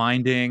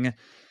 reminding.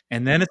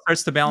 And then it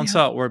starts to balance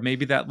Yeah. out where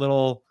maybe that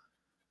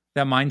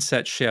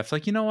mindset shift,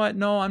 like, you know what?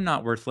 No, I'm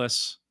not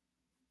worthless.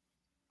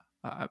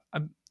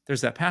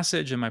 There's that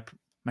passage, and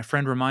my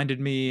friend reminded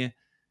me,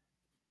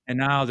 and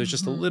now there's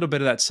just a Mhm. little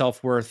bit of that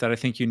self worth that I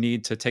think you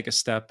need to take a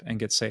step and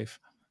get safe.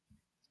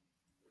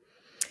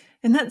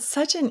 And that's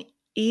such an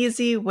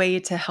easy way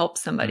to help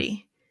Mm.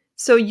 somebody.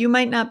 So you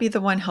might not be the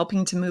one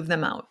helping to move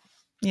them out.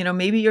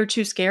 Maybe you're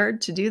too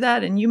scared to do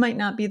that, and you might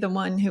not be the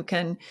one who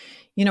can,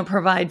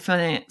 provide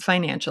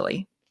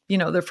financially,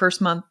 their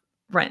first month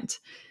rent.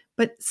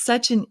 But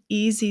such an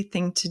easy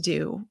thing to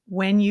do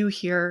when you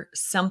hear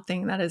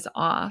something that is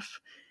off,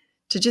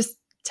 to just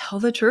tell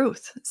the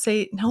truth.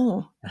 Say,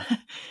 no, Yeah,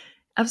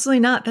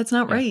 absolutely not. That's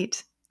not yeah,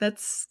 right.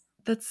 That's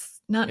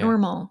not yeah,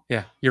 normal.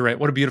 yeah. You're right.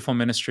 What a beautiful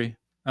ministry.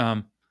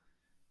 Um,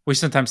 we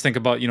sometimes think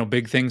about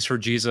big things for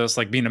Jesus,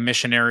 like being a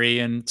missionary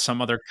in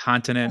some other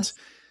continent. Yes.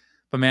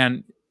 But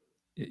man,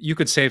 you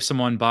could save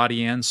someone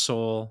body and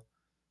soul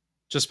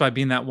just by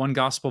being that one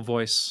gospel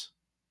voice.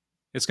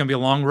 It's going to be a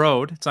long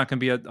road. It's not going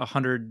to be a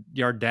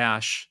 100-yard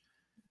dash.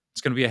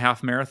 It's going to be a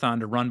half marathon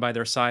to run by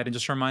their side and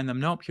just remind them,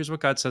 nope, here's what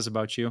God says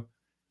about you.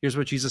 Here's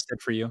what Jesus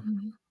did for you.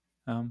 Mhm.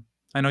 Um,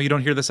 I know you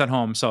don't hear this at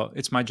home, so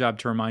it's my job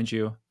to remind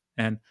you.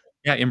 And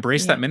yeah,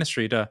 embrace that Yeah.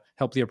 ministry to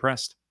help the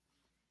oppressed.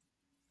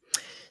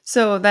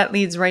 So that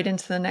leads right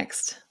into the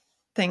next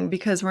thing,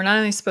 because we're not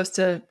only supposed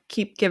to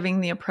keep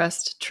giving the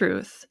oppressed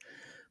truth,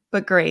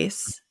 but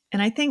grace.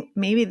 And I think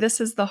maybe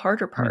this is the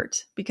harder Mm.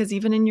 part, because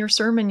even in your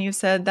sermon, you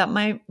said that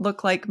might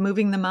look like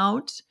moving them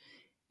out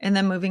and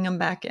then moving them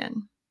back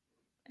in,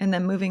 and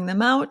then moving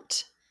them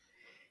out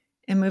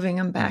and moving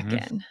them back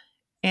Mhm. in.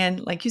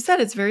 And like you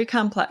said, it's very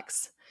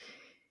complex.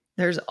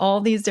 There's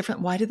all these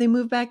different, why do they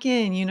move back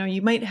in?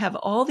 You might have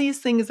all these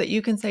things that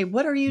you can say,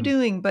 what are you Mm.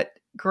 doing? But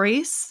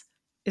grace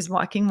is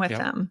walking with Yep.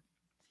 them.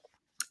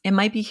 It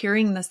might be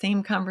hearing the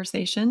same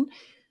conversation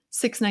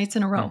 6 nights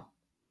in a Mm. row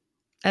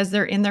as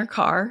they're in their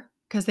car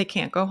because they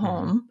can't go Mhm.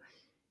 home,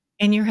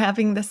 and you're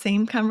having the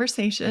same Yep.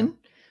 conversation.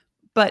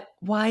 But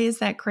why is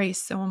that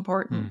grace so Mm.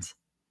 important?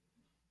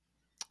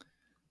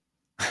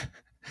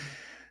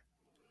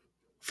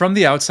 From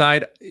the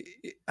outside,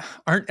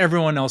 aren't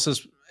everyone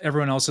else's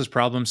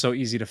problems so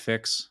easy to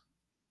fix?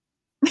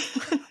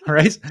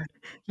 Right?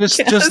 Just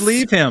Yes.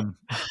 leave him.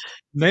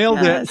 Nailed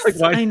it. Like, Yes,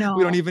 why I we don't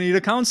know. even need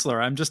a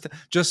counselor. I'm just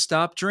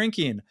stop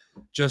drinking.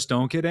 Just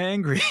don't get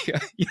angry.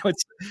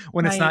 It's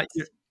when it's not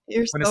Right.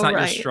 You're when it's so not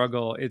your right.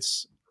 struggle,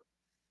 it's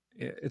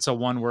a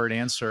one-word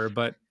answer,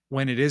 but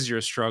when it is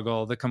your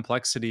struggle, the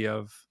complexity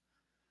of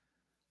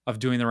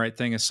doing the right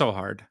thing is so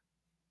hard.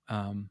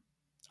 Um,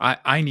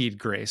 I need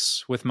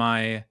grace with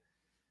my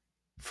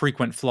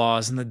frequent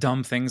flaws and the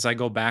dumb things I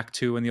go back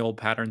to and the old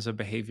patterns of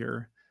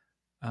behavior.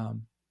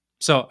 Um,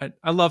 So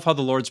I love how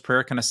the Lord's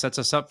Prayer kind of sets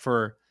us up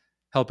for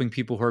helping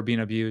people who are being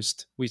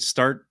abused. We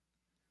start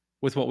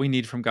with what we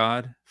need from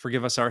God,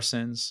 forgive us our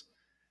sins,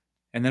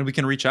 and then we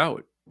can reach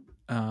out.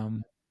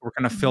 We're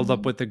kind of filled up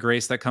Mhm. with the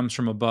grace that comes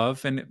from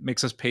above, and it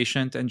makes us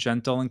patient and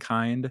gentle and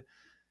kind.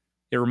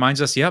 It reminds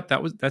us, yep,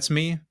 that's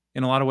me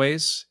in a lot of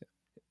ways.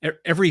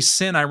 Every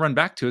sin I run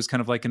back to is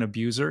kind of like an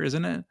abuser,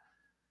 isn't it?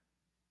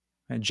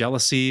 And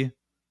jealousy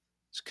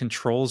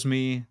controls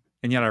me,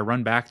 and yet I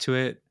run back to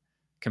it,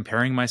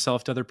 comparing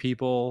myself to other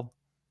people,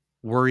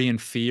 worry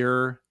and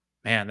fear.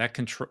 Man, that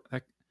control.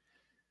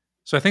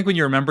 So I think when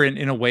you remember,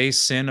 in a way,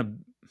 sin. I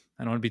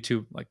don't want to be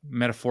too like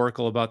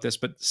metaphorical about this,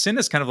 but sin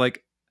is kind of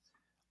like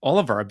all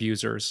of our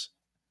abusers,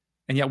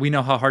 and yet we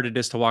know how hard it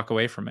is to walk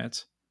away from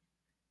it.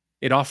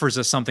 It offers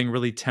us something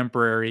really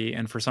temporary,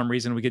 and for some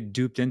reason, we get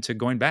duped into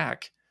going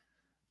back.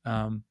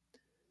 Um,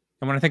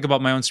 and when I think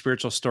about my own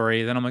spiritual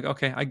story, then I'm like,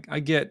 okay, I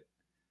get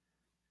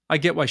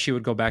why she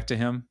would go back to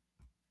him.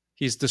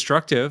 He's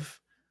destructive,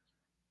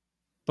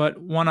 but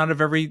 1 out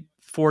of every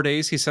 4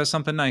 days, he says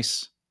something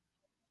nice,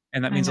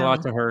 and that I means a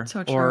lot know. to her.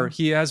 So Or true.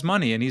 he has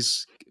money, and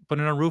he's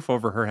putting a roof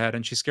over her head,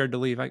 and she's scared to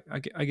leave. I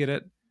get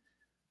it.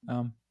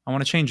 I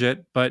wanna change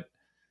it, but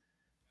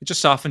it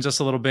just softens us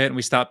a little bit, and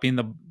we stop being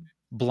the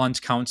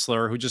blunt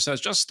counselor who just says,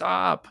 "Just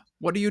stop.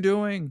 What are you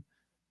doing?"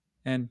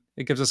 And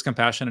it gives us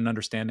compassion and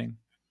understanding.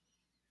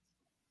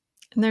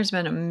 And there's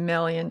been a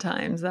million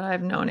times that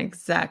I've known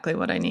exactly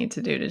what I need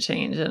to do to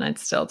change, and it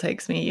still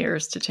takes me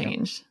years to Yep.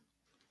 change.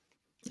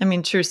 I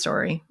mean, true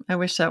story. I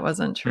wish that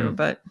wasn't true, Mm,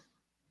 but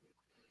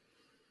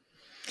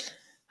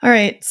all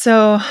right.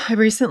 So I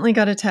recently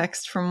got a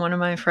text from one of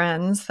my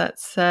friends that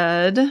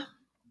said,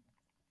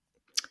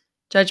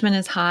 judgment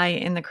is high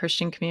in the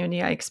Christian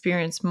community. I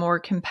experience more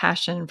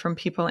compassion from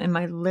people in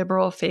my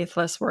liberal,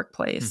 faithless mm,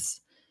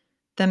 workplace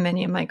than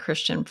many of my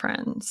Christian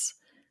friends.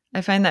 I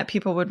find that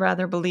people would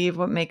rather believe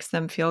what makes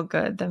them feel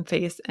good than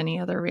face any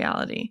other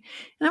reality.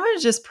 And I'm going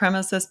to just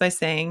premise this by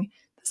saying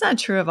that's not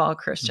true of all mm,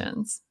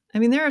 Christians. I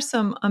mean, there are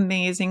some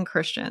amazing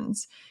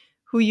Christians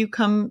who you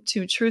come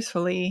to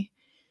truthfully,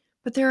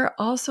 but there are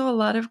also a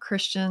lot of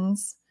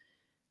Christians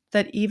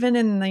that, even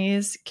in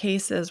these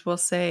cases, will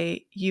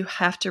say you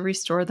have to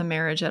restore the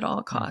marriage at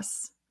all mm,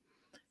 costs.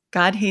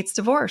 God hates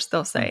divorce,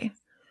 they'll mm, say.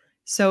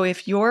 So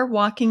if you're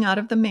walking out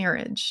of the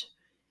marriage,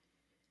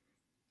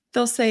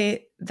 they'll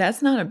say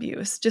that's not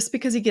abuse. Just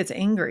because he gets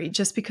angry,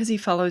 just because he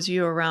follows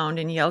you around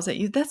and yells at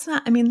you, that's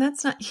not, I mean,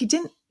 that's not, he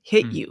didn't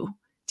hit mm, you.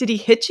 Did he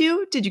hit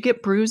you? Did you get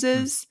mm.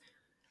 bruises?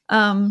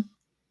 Um,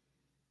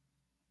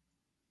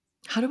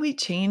 how do we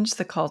change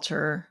the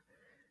culture?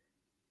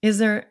 Does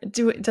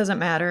it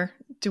matter?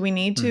 Do we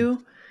need Mm.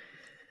 to?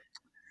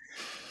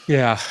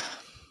 Yeah.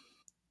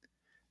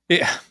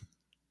 Yeah.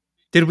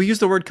 Did we use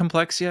the word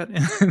complex yet in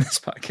this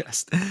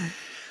podcast?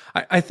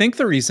 I think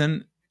the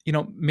reason,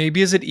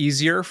 maybe is it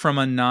easier from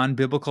a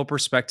non-biblical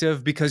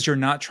perspective because you're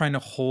not trying to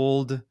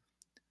hold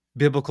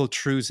biblical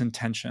truths in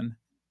tension.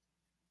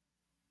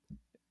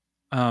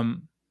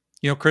 Um,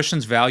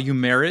 Christians value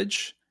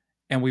marriage,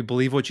 and we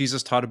believe what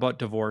Jesus taught about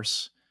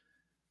divorce.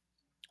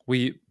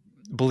 We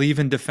believe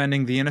in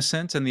defending the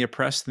innocent and the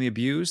oppressed and the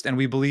abused, and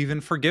we believe in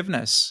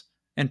forgiveness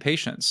and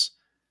patience.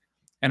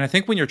 And I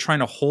think when you're trying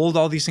to hold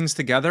all these things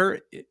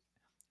together,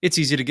 it's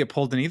easy to get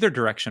pulled in either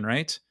direction,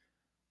 right?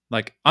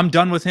 Like, I'm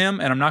done with him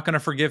and I'm not going to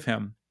forgive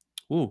him.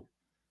 Ooh,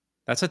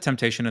 that's a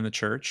temptation in the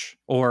church.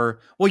 Or,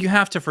 well, you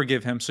have to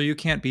forgive him, so you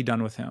can't be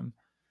done with him.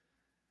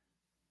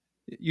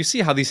 You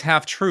see how these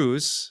half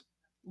truths,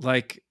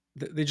 like,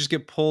 they just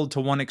get pulled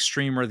to one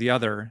extreme or the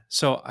other.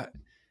 So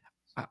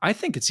I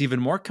think it's even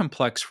more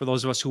complex for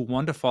those of us who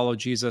want to follow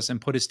Jesus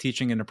and put his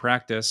teaching into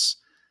practice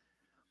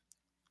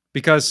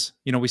because,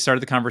 we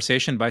started the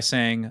conversation by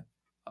saying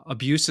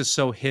abuse is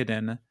so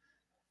hidden.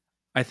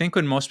 I think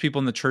when most people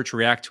in the church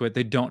react to it,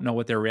 they don't know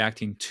what they're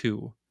reacting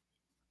to.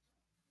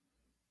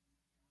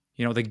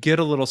 They get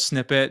a little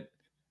snippet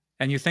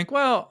and you think,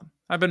 well,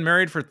 I've been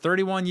married for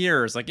 31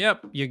 years. Like,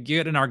 yep, you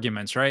get in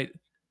arguments, right?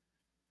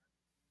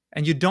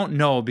 And you don't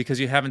know because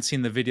you haven't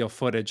seen the video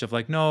footage of,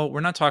 like, no,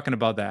 we're not talking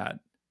about that.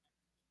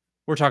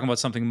 We're talking about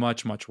something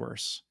much, much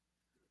worse.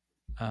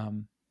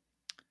 Um,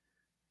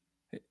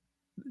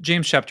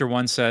 James chapter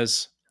 1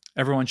 says,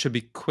 everyone should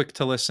be quick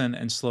to listen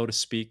and slow to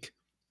speak.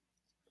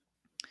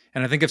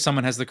 And I think if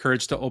someone has the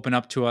courage to open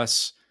up to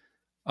us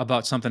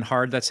about something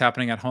hard that's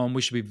happening at home,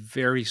 we should be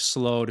very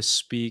slow to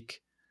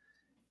speak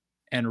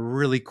and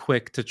really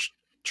quick to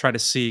try to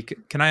see,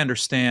 can I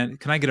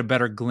understand? Can I get a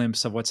better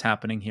glimpse of what's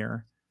happening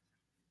here?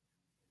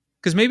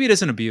 Because maybe it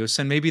isn't abuse,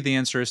 and maybe the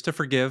answer is to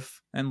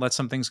forgive and let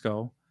some things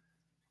go.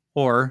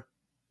 Or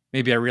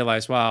maybe I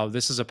realize, wow,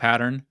 this is a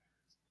pattern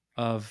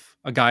of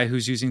a guy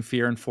who's using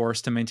fear and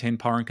force to maintain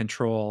power and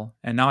control.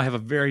 And now I have a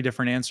very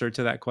different answer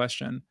to that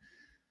question.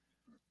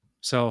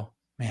 So,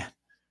 man,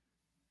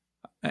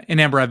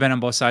 in Amber, I've been on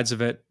both sides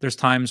of it. There's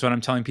times when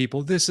I'm telling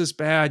people, this is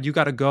bad, you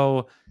got to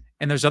go.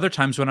 And there's other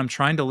times when I'm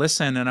trying to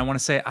listen and I want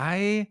to say,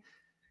 I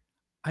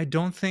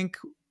don't think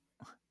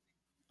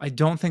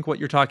what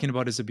you're talking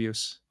about is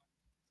abuse.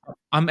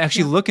 I'm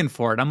actually looking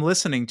for it. I'm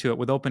listening to it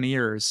with open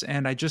ears.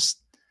 And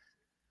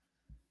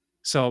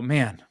so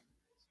man,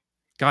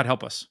 God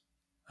help us.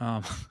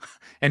 Um,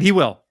 and he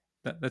will.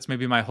 That's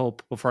maybe my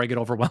hope before I get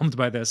overwhelmed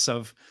by this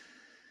of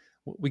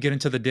we get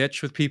into the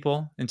ditch with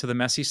people, into the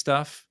messy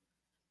stuff,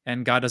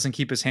 and God doesn't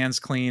keep his hands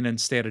clean and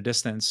stay at a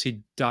distance.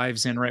 He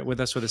dives in right with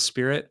us with his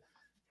spirit,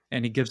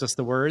 and he gives us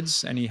the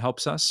words, and he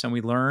helps us, and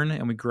we learn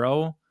and we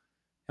grow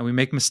and we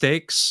make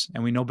mistakes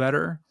and we know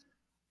better.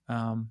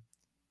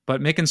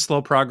 But making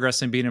slow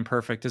progress and being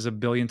imperfect is a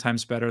billion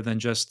times better than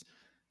just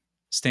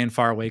staying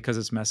far away because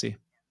it's messy.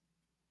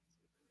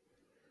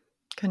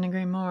 Couldn't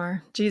agree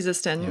more.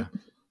 Jesus didn't. Yeah.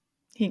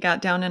 He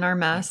got down in our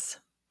mess.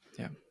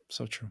 Yeah,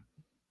 so true.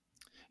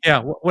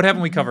 Yeah, what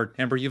haven't we covered?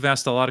 Amber, you've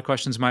asked a lot of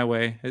questions my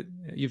way.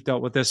 You've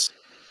dealt with this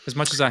as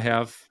much as I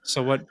have.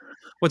 So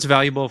what's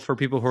valuable for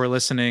people who are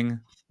listening,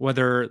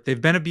 whether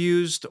they've been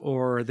abused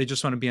or they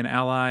just want to be an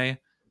ally,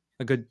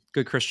 a good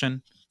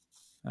Christian?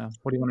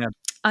 What do you want to add?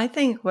 I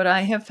think what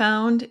I have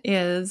found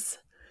is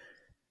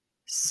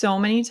so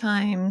many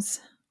times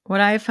what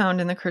I have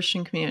found in the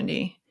Christian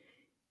community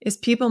is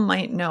people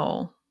might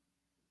know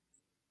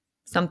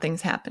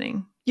something's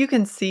happening. You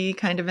can see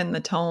kind of in the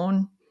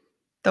tone,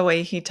 the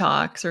way he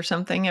talks or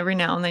something. Every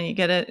now and then you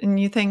get it and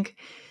you think,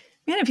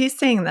 man, if he's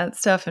saying that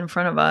stuff in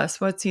front of us,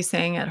 what's he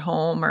saying at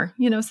home? Or,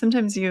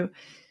 sometimes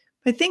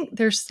I think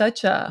there's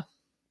such a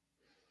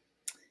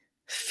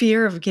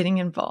fear of getting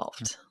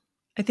involved.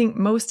 I think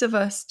most of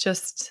us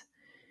just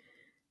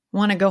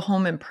want to go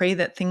home and pray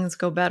that things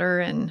go better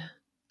and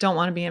don't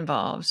want to be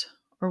involved.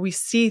 Or we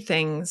see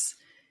things,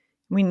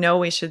 we know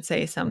we should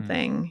say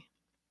something.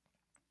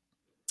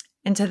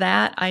 And to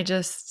that, I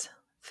just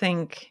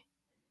think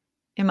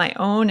in my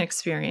own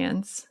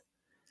experience,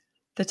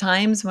 the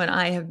times when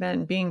I have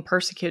been being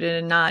persecuted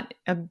and not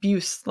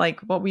abuse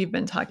like what we've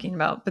been talking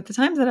about, but the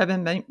times that I've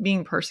been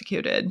being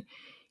persecuted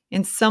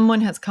and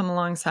someone has come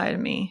alongside of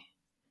me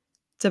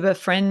to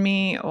befriend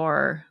me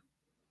or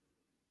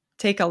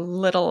take a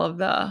little of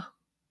the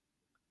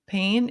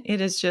pain,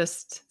 it is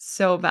just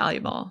so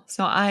valuable.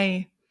 So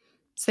I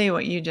say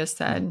what you just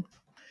said.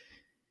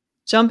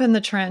 Jump in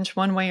the trench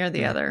one way or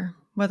the other,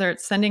 whether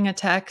it's sending a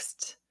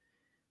text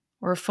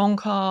or a phone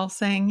call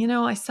saying,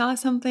 I saw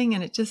something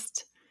and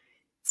it's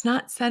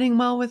not setting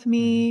well with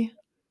me.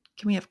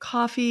 Can we have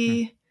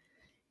coffee?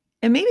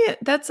 And maybe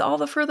that's all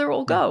the further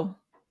we'll go.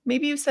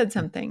 Maybe you said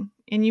something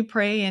and you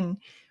pray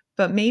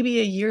but maybe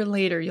a year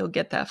later you'll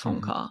get that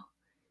phone call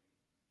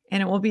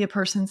and it will be a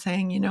person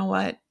saying, you know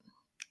what?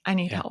 I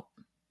need help.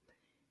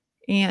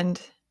 And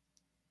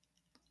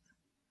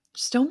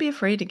just don't be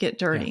afraid to get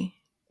dirty,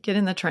 get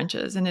in the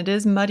trenches. And it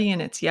is muddy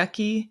and it's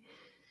yucky.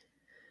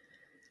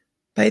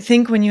 But I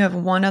think when you have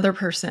one other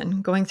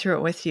person going through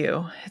it with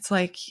you, it's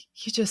like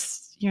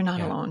you're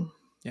not alone.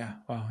 Yeah.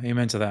 Wow.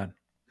 Amen to that.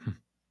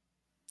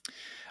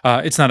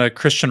 It's not a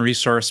Christian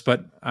resource,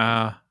 but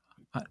I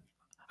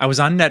was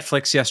on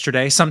Netflix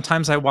yesterday.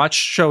 Sometimes I watch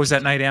shows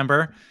at night,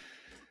 Amber.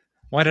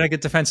 Why did I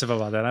get defensive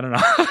about that? I don't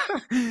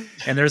know.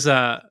 And there's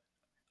a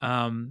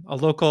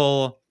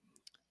local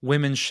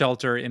women's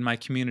shelter in my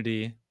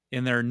community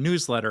in their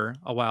newsletter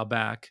a while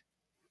back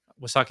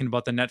was talking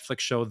about the Netflix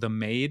show The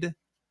Maid.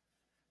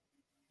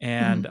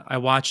 And I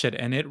watched it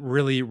and it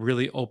really,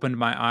 really opened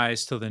my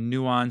eyes to the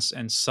nuance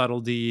and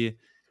subtlety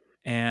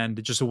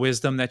and just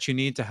wisdom that you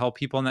need to help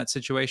people in that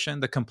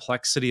situation, the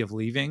complexity of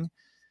leaving.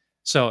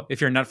 So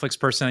if you're a Netflix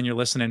person and you're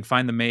listening,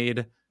 find The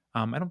Maid.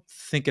 I don't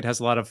think it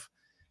has a lot of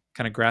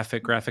kind of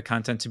graphic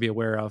content to be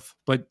aware of,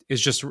 but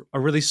it's just a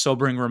really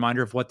sobering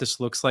reminder of what this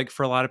looks like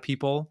for a lot of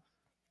people.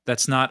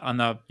 That's not on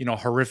the,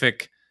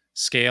 horrific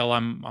scale.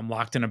 I'm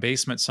locked in a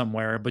basement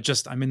somewhere, but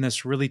just I'm in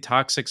this really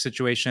toxic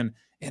situation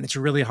and it's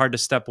really hard to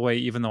step away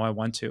even though I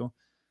want to.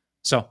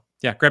 So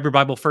yeah, grab your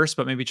Bible first,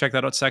 but maybe check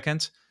that out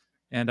second.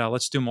 And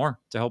let's do more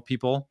to help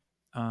people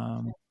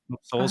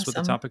souls with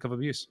the topic of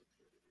abuse.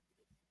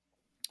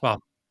 Wow.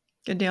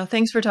 Good deal.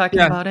 Thanks for talking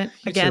about it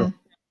again.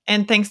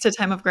 And thanks to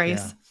Time of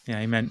Grace. Yeah,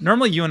 amen.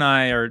 Normally you and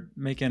I are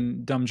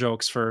making dumb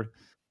jokes for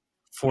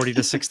 40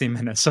 to 60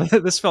 minutes. So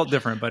this felt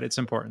different, but it's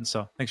important.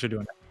 So thanks for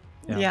doing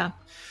it. Yeah.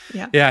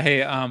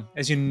 Hey,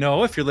 as you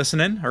know, if you're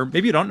listening, or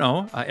maybe you don't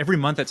know, every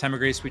month at Time of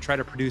Grace, we try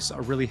to produce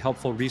a really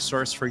helpful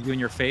resource for you and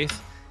your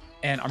faith.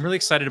 And I'm really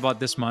excited about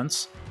this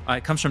month's.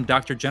 It comes from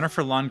Dr.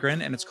 Jennifer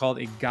Lundgren, and it's called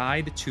A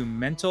Guide to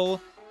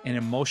Mental and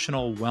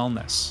Emotional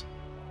Wellness.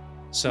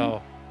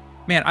 So,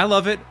 man, I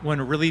love it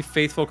when really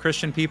faithful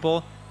Christian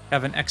people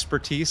have an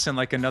expertise in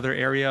like another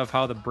area of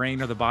how the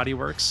brain or the body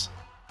works.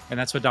 And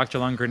that's what Dr.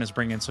 Lundgren is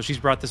bringing. So she's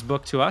brought this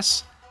book to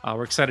us.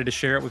 We're excited to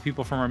share it with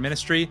people from our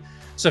ministry.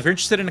 So if you're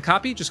interested in a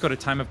copy, just go to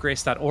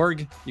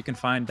timeofgrace.org. You can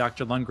find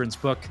Dr. Lundgren's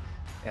book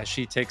as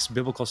she takes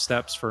biblical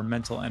steps for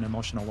mental and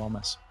emotional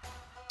wellness.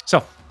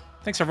 So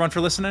thanks everyone for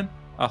listening.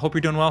 Hope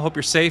you're doing well. Hope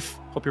you're safe.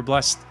 Hope you're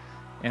blessed.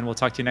 And we'll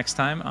talk to you next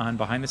time on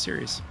Behind the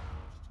Series.